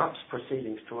who interrupts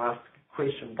proceedings to ask a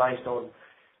question based on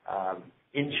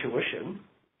intuition,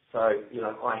 so,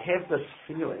 I have this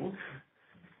feeling,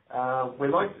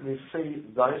 we're likely to see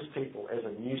those people as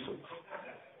a nuisance.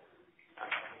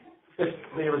 If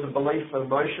there is a belief that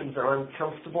emotions are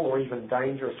uncomfortable or even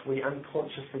dangerous, we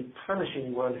unconsciously punish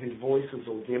anyone who voices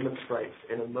or demonstrates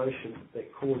an emotion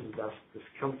that causes us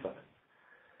discomfort.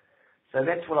 So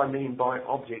that's what I mean by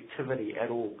objectivity at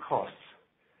all costs.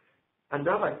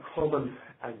 Another common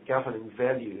governing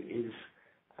value is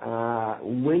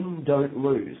win, don't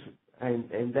lose.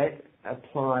 And that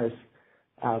applies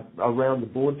around the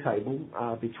board table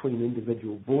between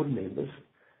individual board members,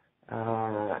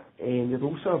 and it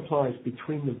also applies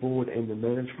between the board and the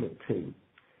management team.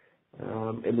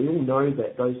 And we all know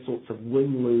that those sorts of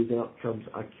win-lose outcomes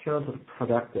are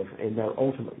counterproductive and they're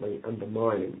ultimately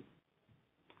undermining.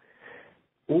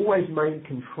 Always maintain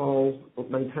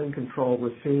control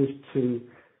refers to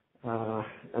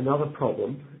another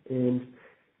problem, and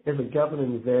as a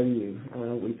governing value,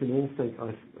 we can all think,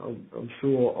 I'm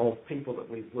sure, of people that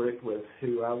we've worked with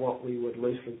who are what we would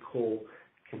loosely call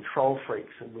control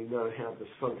freaks, and we know how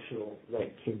dysfunctional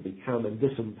that can become and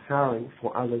disempowering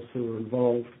for others who are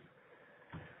involved.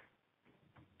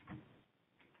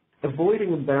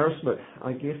 Avoiding embarrassment,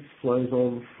 I guess, flows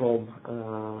on from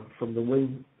the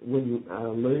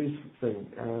win-lose thing,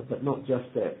 but not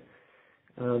just that.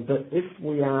 But if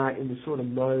we are in the sort of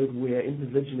mode where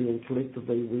individually and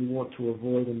collectively we want to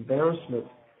avoid embarrassment,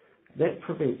 that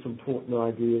prevents important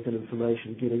ideas and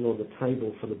information getting on the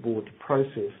table for the board to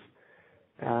process.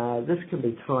 This can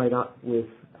be tied up with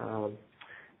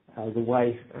the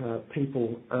way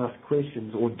people ask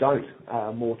questions or don't,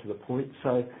 more to the point.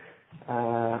 So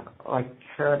I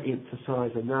can't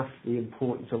emphasise enough the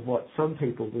importance of what some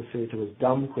people refer to as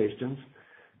dumb questions.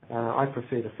 I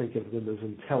prefer to think of them as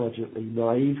intelligently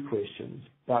naive questions,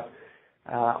 but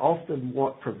often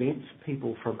what prevents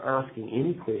people from asking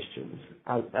any questions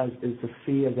is the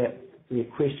fear that their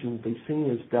question will be seen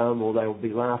as dumb, or they will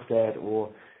be laughed at, or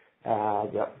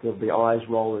there'll be eyes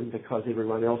rolling because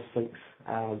everyone else thinks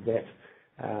that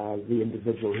the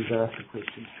individual who's asked the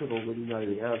question should already know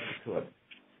the answer to it.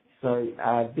 So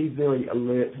be very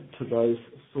alert to those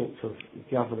sorts of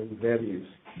governing values.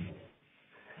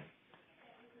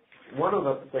 One of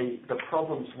the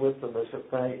problems with them is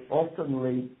that they often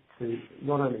lead to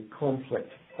not only conflict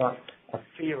but a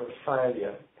fear of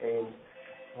failure. And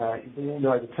we all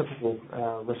know the typical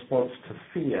response to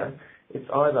fear. It's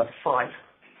either fight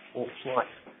or flight.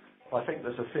 I think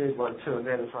there's a third one too, and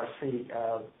that is I see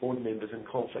board members in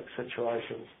conflict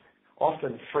situations,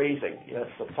 often freezing. It's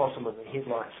the possum in the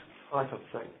headlights type of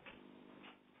thing.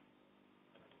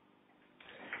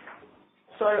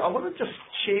 So I want to just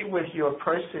share with you a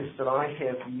process that I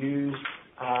have used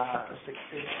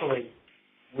successfully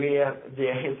where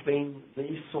there have been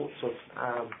these sorts of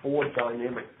board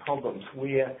dynamic problems,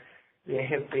 where there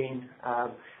have been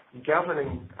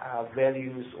governing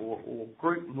values or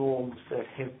group norms that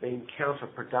have been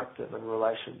counterproductive in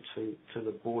relation to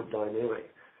the board dynamic.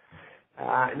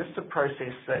 And this is a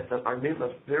process that I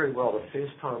remember very well the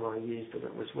first time I used it.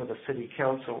 It was with a city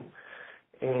council,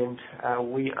 and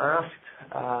we asked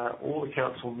all the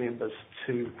council members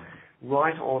to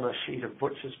write on a sheet of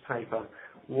butcher's paper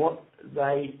what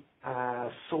they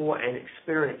saw and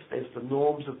experienced as the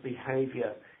norms of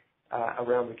behaviour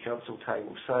around the council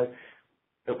table. So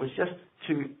it was just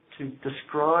to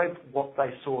describe what they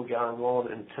saw going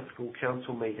on in a typical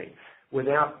council meeting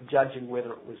without judging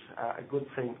whether it was a good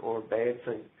thing or a bad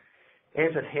thing.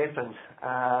 As it happened,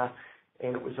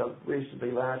 and it was a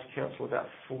reasonably large council, about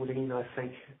 14 I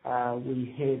think,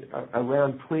 we had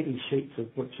around 20 sheets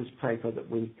of butcher's paper that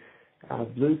we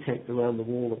blue tacked around the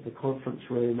wall of the conference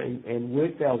room and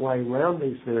worked our way around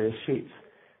these various sheets,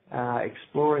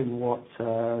 exploring what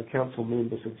council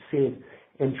members had said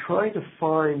and trying to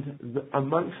find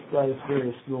amongst those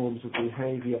various norms of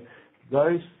behaviour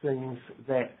those things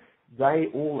that they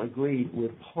all agreed were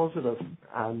positive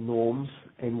norms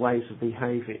and ways of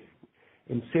behaviour,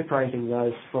 and separating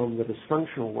those from the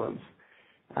dysfunctional ones.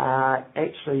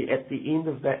 Actually, at the end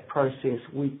of that process,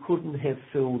 we couldn't have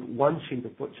filled one sheet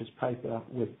of butcher's paper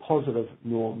with positive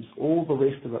norms. All the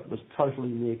rest of it was totally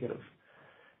negative.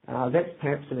 That's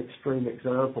perhaps an extreme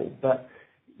example, but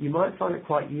you might find it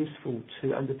quite useful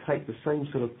to undertake the same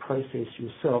sort of process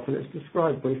yourself, and it's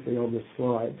described briefly on this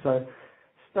slide. So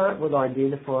start with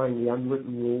identifying the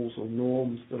unwritten rules or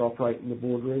norms that operate in the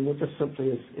boardroom, or just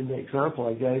simply, as in the example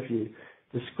I gave you,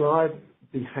 describe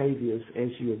behaviours as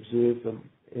you observe them,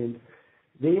 and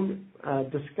then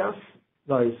discuss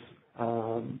those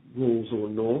rules or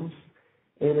norms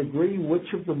and agree which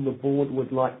of them the board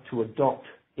would like to adopt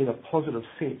in a positive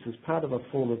sense as part of a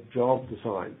form of job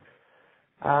design.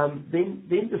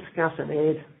 Then discuss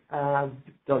and add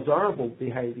desirable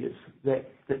behaviours that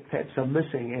perhaps are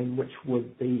missing and which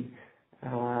would be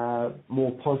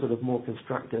more positive, more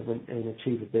constructive and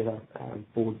achieve a better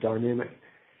board dynamic.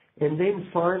 And then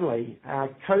finally,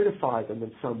 codify them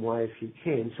in some way if you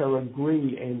can. So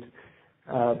agree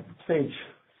and pledge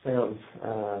sounds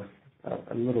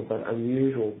a little bit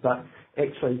unusual, but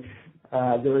actually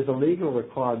there is a legal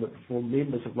requirement for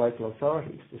members of local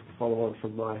authorities, just to follow on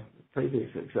from my previous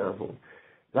example.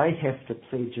 They have to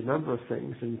pledge a number of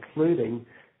things, including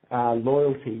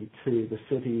loyalty to the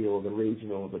city or the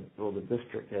region or the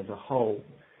district as a whole.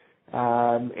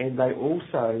 And they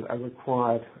also are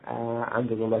required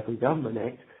under the Local Government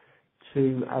Act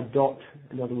to adopt,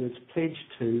 in other words, pledge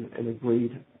to an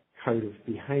agreed code of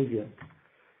behaviour.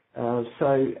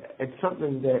 So it's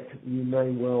something that you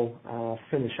may well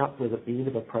finish up with at the end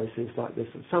of a process like this,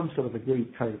 some sort of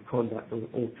agreed code of conduct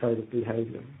or code of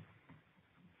behaviour.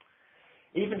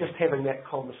 Even just having that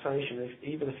conversation,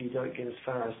 even if you don't get as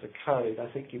far as the code,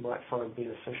 I think you might find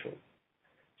beneficial,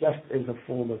 just as a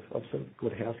form of sort of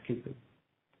good housekeeping.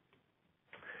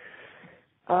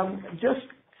 Just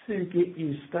to get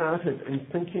you started in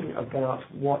thinking about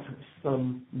what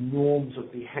some norms of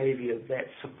behaviour that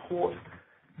support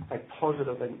a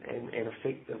positive and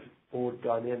effective board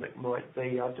dynamic might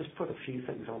be, I've just put a few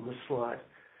things on this slide.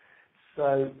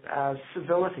 So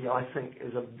civility, I think,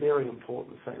 is a very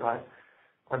important thing.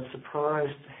 I'm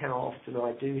surprised how often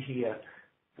I do hear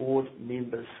board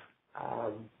members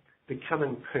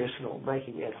becoming personal,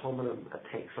 making ad hominem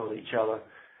attacks on each other,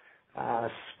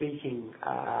 speaking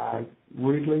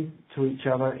rudely to each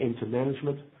other and to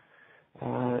management.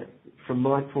 From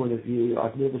my point of view,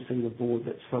 I've never seen a board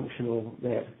that's functional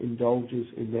that indulges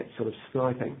in that sort of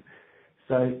sniping.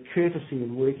 So courtesy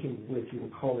in working with your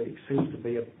colleagues seems to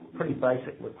be a pretty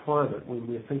basic requirement when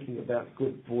we're thinking about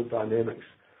good board dynamics.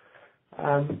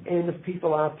 And if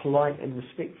people are polite and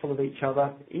respectful of each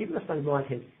other, even if they might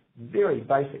have very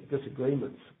basic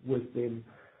disagreements with them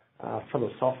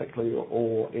philosophically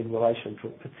or in relation to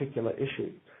a particular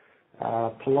issue.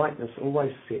 Politeness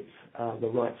always sets the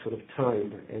right sort of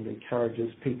tone and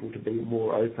encourages people to be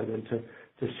more open and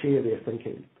to share their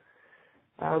thinking.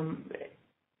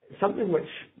 Something which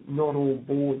not all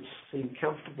boards seem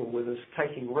comfortable with is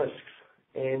taking risks,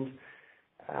 and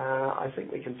I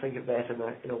think we can think of that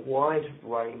in a wide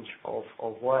range of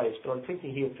ways, but I'm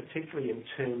thinking here particularly in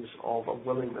terms of a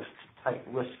willingness to take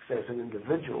risks as an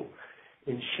individual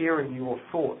in sharing your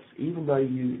thoughts, even though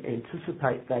you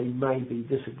anticipate they may be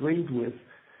disagreed with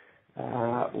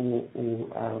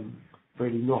or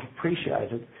really not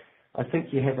appreciated. I think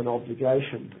you have an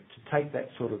obligation to take that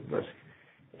sort of risk.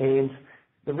 And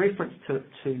the reference to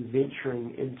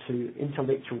venturing into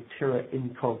intellectual terra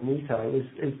incognito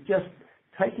is just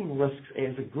taking risks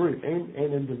as a group and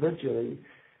individually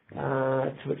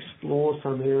to explore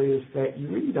some areas that you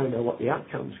really don't know what the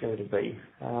outcome is going to be.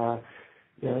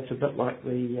 It's a bit like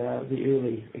the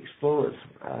early explorers,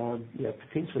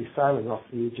 potentially sailing off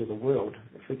the edge of the world.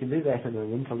 If we can do that in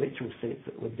an intellectual sense,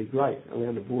 it would be great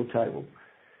around a board table.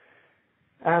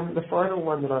 The final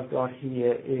one that I've got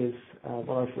here is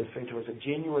what I've referred to as a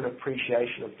genuine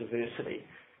appreciation of diversity.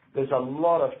 There's a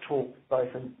lot of talk, both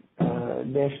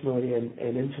nationally and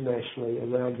internationally,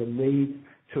 around the need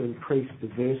to increase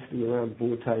diversity around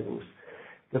board tables.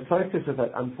 The focus of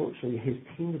it, unfortunately, has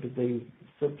tended to be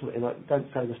simply, and I don't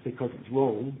say this because it's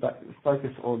wrong, but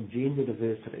focus on gender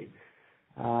diversity.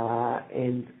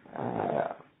 And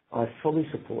I fully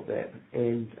support that.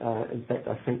 And in fact,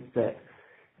 I think that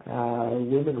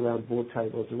women around board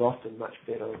tables are often much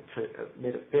better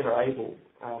able,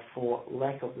 for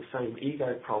lack of the same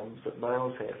ego problems that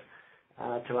males have,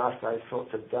 to ask those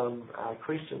sorts of dumb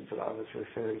questions that I was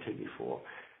referring to before.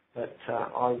 But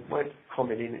I won't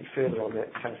comment any further on that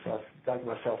in case I've dug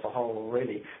myself a hole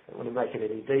already. I don't want to make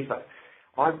it any deeper.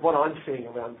 What I'm seeing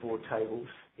around board tables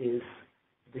is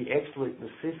the absolute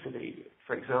necessity,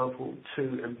 for example,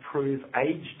 to improve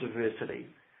age diversity.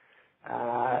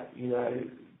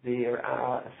 There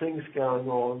are things going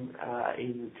on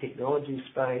in the technology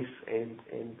space and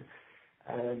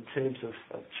in terms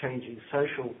of changing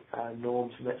social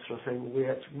norms and that sort of thing,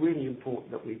 where it's really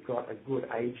important that we've got a good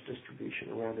age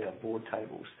distribution around our board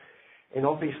tables. And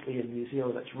obviously in New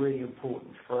Zealand, it's really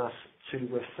important for us to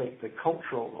reflect the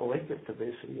cultural or ethnic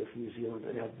diversity of New Zealand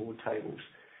in our board tables.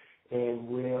 And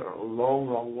we're a long,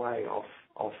 long way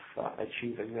off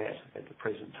achieving that at the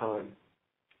present time.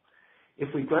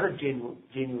 If we've got a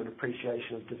genuine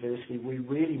appreciation of diversity, we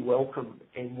really welcome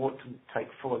and want to take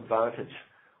full advantage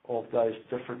of those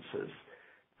differences.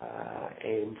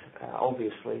 And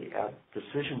obviously our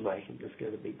decision making is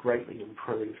going to be greatly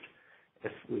improved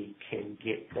if we can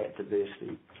get that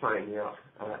diversity playing out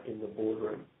in the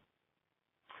boardroom.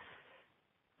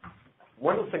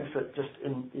 One of the things that just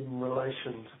in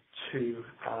relation to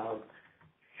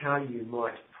how you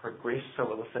might progress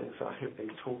some of the things I have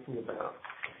been talking about,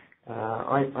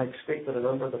 I expect that a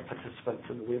number of the participants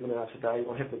in the webinar today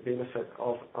will have the benefit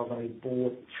of a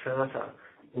board charter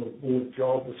or a board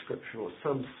job description or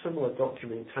some similar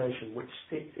documentation which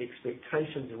sets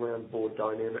expectations around board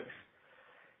dynamics.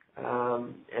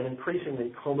 An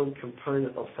increasingly common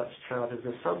component of such charters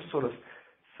is some sort of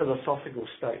philosophical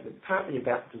statement, partly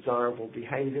about desirable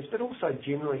behaviours, but also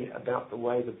generally about the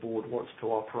way the board wants to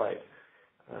operate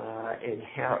and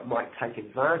how it might take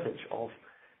advantage of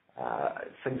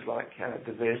things like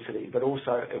diversity, but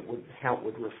also how it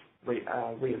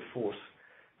would reinforce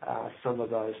some of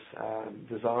those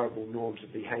desirable norms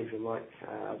of behaviour, like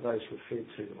those referred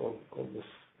to on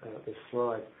this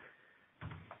slide.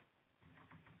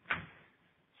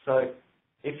 So,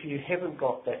 if you haven't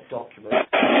got that document,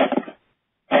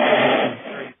 it's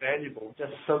very valuable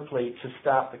just simply to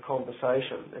start the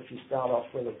conversation. If you start off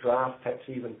with a draft, perhaps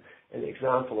even an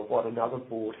example of what another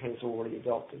board has already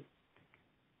adopted.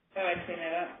 Oh, I've seen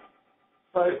that up.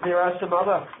 So there are some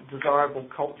other desirable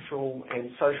cultural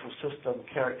and social system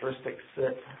characteristics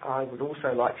that I would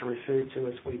also like to refer to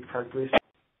as we progress.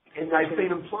 And they've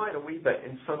been implied a wee bit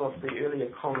in some of the earlier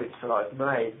comments that I've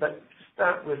made. But to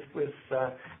start with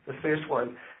the first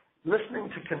one, listening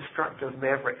to constructive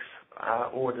mavericks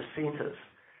or dissenters.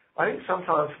 I think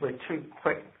sometimes we're too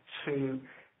quick to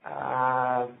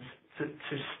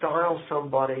style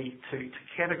somebody, to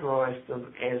categorise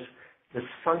them as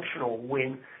dysfunctional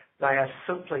when they are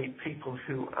simply people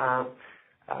who are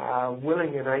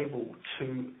willing and able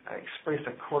to express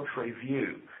a contrary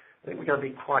view. I think we've got to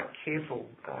be quite careful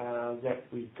that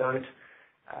we don't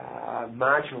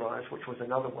marginalise, which was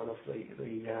another one of the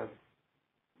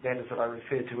matters that I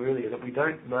referred to earlier, that we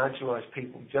don't marginalise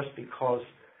people just because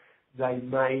they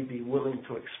may be willing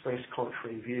to express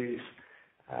contrary views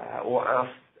or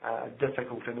ask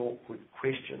difficult and awkward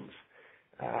questions.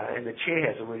 And the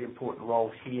chair has a really important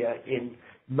role here in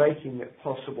making it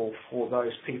possible for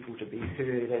those people to be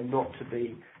heard and not to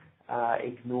be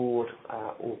ignored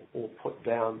or put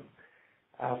down.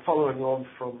 Following on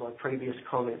from my previous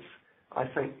comments, I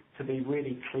think to be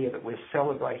really clear that we're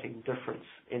celebrating difference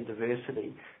in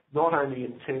diversity, not only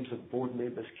in terms of board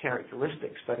members'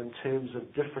 characteristics, but in terms of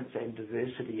difference and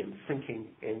diversity in thinking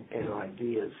and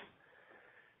ideas.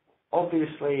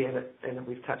 Obviously, and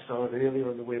we've touched on it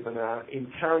earlier in the webinar,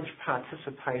 encourage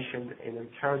participation and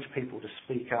encourage people to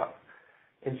speak up.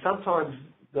 And sometimes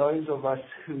those of us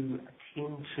who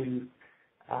tend to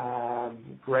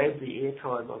grab the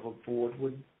airtime of a board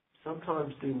would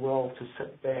sometimes do well to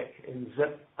sit back and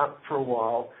zip up for a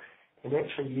while and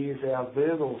actually use our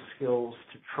verbal skills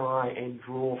to try and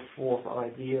draw forth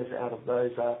ideas out of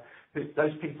those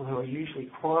people who are usually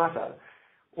quieter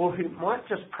or who might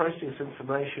just process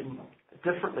information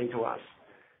differently to us.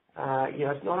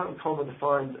 It's not uncommon to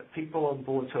find people on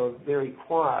boards who are very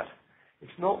quiet.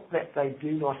 It's not that they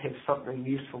do not have something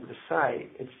useful to say,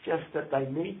 it's just that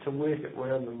they need to work it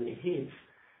around in their heads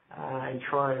and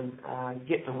try and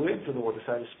get the words in order,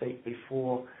 so to speak,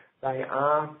 before they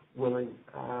are willing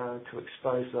to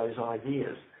expose those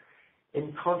ideas.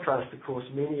 In contrast, of course,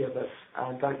 many of us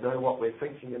don't know what we're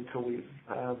thinking until we've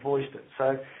voiced it.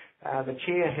 So the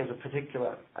chair has a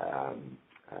particular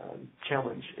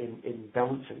challenge in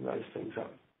balancing those things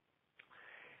up.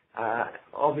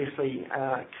 Obviously,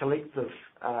 collective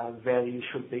value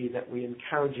should be that we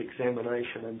encourage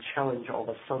examination and challenge of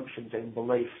assumptions and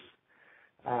beliefs.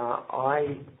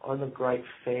 I'm a great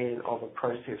fan of a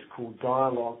process called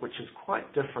dialogue, which is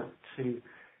quite different to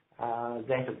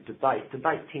that of debate.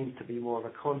 Debate tends to be more of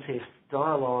a contest.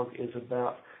 Dialogue is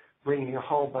about bringing a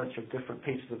whole bunch of different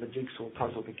pieces of a jigsaw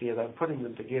puzzle together and putting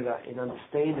them together and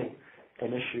understanding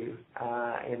an issue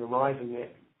and arriving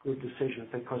at good decisions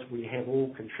because we have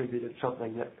all contributed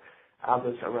something that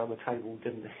others around the table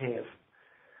didn't have.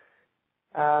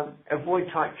 Avoid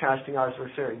typecasting. I was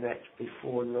referring that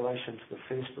before in relation to the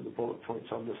first of the bullet points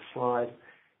on this slide.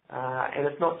 And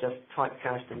it's not just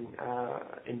typecasting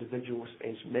individuals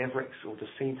as mavericks or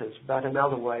dissenters, but in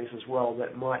other ways as well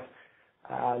that might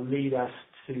lead us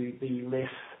to be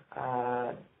less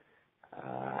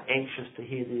anxious to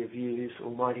hear their views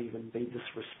or might even be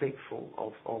disrespectful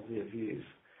of their views.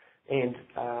 And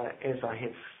as I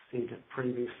have said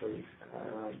previously,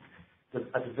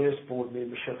 a diverse board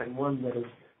membership and one that is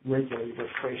regularly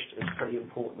refreshed is pretty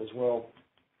important as well.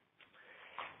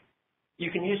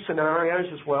 You can use scenarios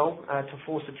as well to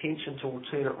force attention to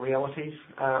alternate realities.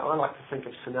 I like to think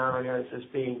of scenarios as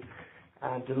being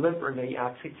deliberately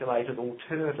articulated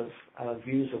alternative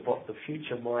views of what the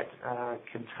future might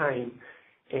contain,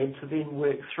 and to then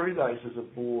work through those as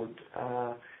a board.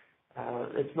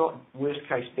 It's not worst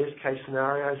case, best case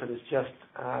scenarios, it is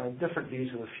just different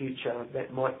views of the future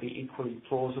that might be equally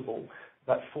plausible,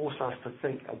 but force us to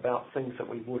think about things that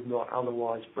we would not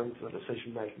otherwise bring to the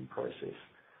decision-making process.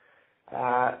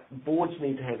 Boards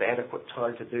need to have adequate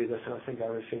time to do this, and I think I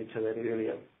referred to that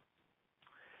earlier.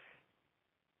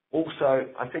 Also,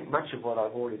 I think much of what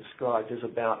I've already described is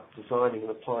about designing and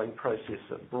applying processes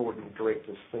that broaden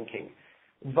directors' thinking.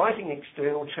 Inviting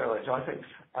external challenge, I think, is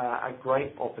a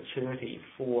great opportunity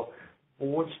for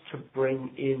boards to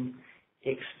bring in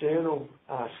external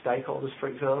stakeholders, for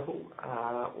example,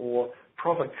 or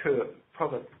provocateurs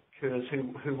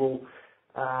who will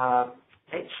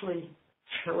actually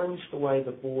challenge the way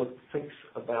the board thinks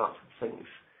about things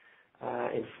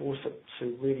and force it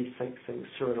to really think things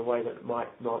through in a way that it might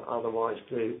not otherwise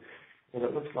do. And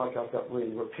it looks like I've got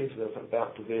really repetitive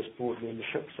about diverse board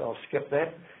membership, so I'll skip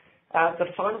that. The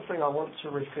final thing I want to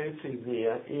refer to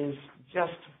there is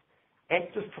just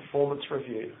active performance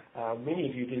review. Many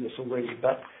of you do this already,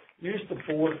 but use the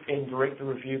board and director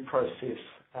review process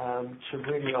to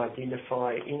really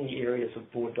identify any areas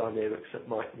of board dynamics that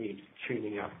might need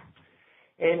tuning up.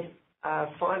 And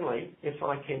finally, if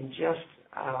I can just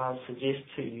suggest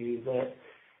to you that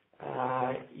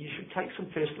you should take some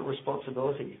personal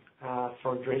responsibility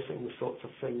for addressing the sorts of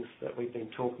things that we've been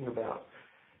talking about.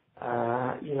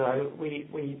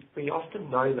 We often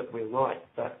know that we're right,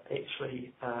 but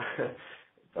actually it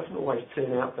doesn't always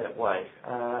turn out that way.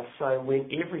 So when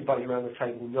everybody around the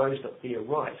table knows that they're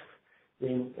right,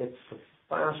 then it's a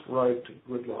fast road to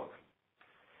gridlock.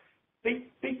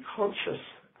 Be conscious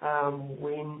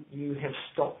when you have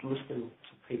stopped listening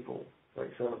to people, for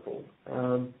example,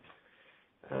 and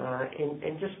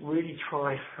just really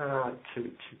try hard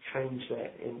to change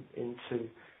that and to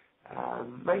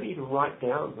maybe even write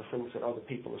down the things that other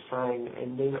people are saying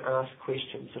and then ask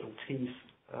questions that will tease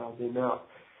them out.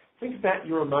 Think about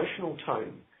your emotional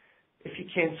tone. If you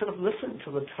can, sort of listen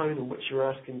to the tone in which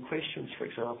you're asking questions, for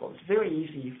example. It's very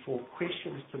easy for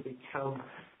questions to become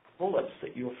bullets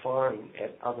that you're firing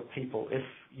at other people if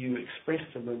you express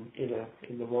them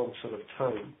in the wrong sort of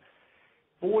tone.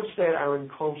 Boards that are in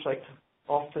conflict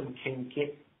often can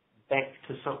get back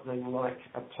to something like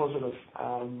a positive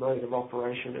mode of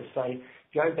operation if they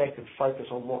go back and focus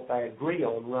on what they agree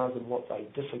on rather than what they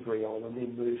disagree on, and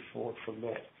then move forward from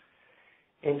that.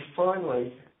 And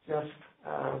finally, just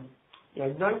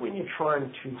know when you're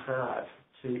trying too hard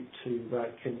to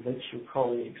convince your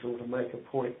colleagues or to make a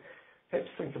point. Perhaps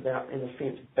think about, in a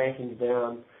sense, backing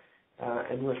down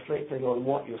and reflecting on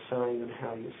what you're saying and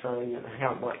how you're saying it and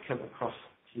how it might come across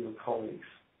to your colleagues.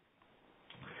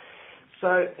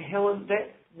 So, Helen,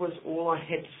 that was all I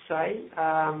had to say.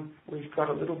 We've got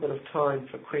a little bit of time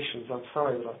for questions. I'm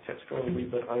sorry that I've perhaps gone a wee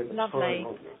bit over Lovely. time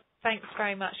on this. Thanks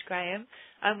very much, Graham.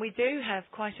 We do have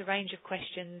quite a range of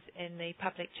questions in the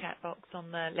public chat box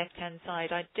on the left-hand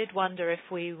side. I did wonder if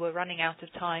we were running out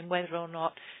of time, whether or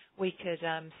not we could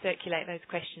circulate those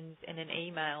questions in an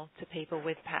email to people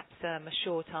with perhaps a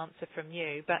short answer from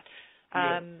you. But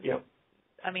yeah.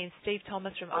 I mean, Steve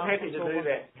Thomas from I'm happy to do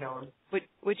that, Helen.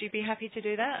 Would you be happy to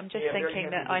do that? I'm just thinking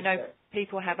that I know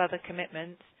people have other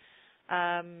commitments.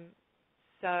 I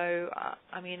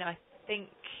think...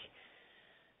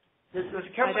 There's a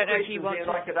couple of questions there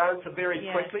I could answer very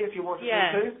quickly if you want me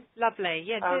to. Lovely.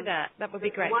 Yeah, do that. That would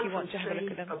be great if you want to have a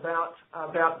look at them.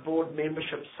 About board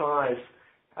membership size.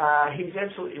 He's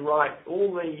absolutely right.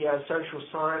 All the social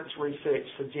science research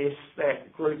suggests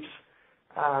that groups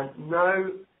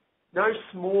no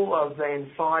smaller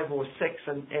than 5 or 6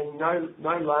 and no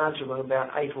larger than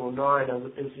about 8 or 9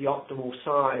 is the optimal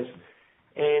size.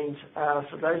 And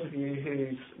for those of you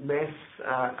whose maths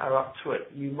are up to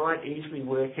it, you might easily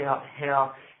work out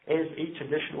how, as each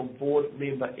additional board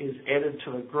member is added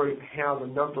to the group, how the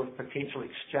number of potential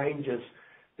exchanges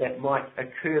that might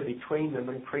occur between them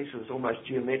increases almost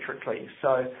geometrically.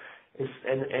 So,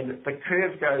 and the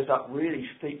curve goes up really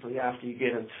steeply after you get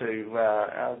into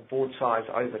board size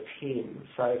over 10.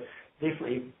 So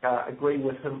definitely agree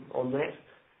with him on that.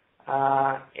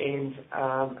 And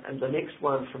the next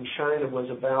one from Shona was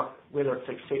about whether it's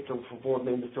acceptable for board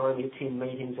members to only attend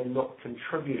meetings and not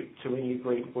contribute to any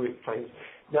agreed work plans.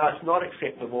 No, it's not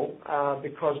acceptable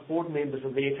because board members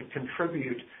are there to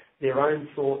contribute their own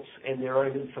thoughts and their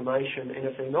own information, and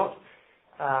if they're not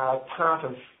part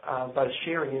of both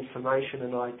sharing information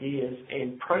and ideas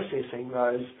and processing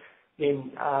those,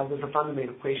 then there's a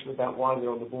fundamental question about why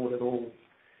they're on the board at all.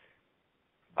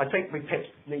 I think we perhaps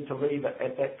need to leave it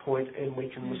at that point and we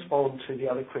can respond to the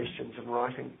other questions in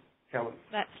writing. Helen.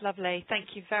 That's lovely.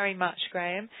 Thank you very much,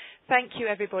 Graham. Thank you,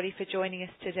 everybody, for joining us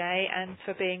today and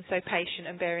for being so patient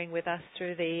and bearing with us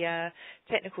through the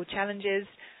technical challenges.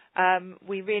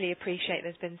 We really appreciate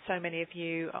there's been so many of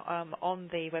you on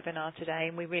the webinar today,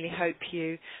 and we really hope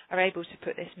you are able to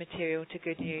put this material to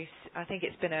good use. I think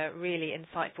it's been a really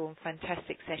insightful and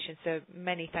fantastic session, so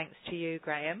many thanks to you,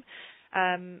 Graham.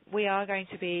 We are going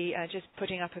to be just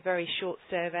putting up a very short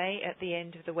survey at the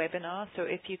end of the webinar, so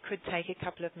if you could take a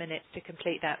couple of minutes to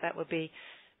complete that, that would be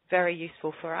very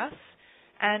useful for us.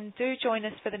 And do join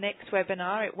us for the next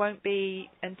webinar. It won't be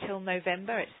until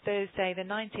November. It's Thursday, the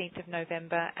 19th of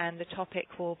November, and the topic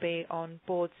will be on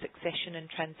board succession and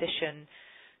transition.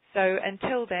 So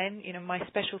until then, my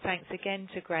special thanks again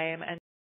to Graham and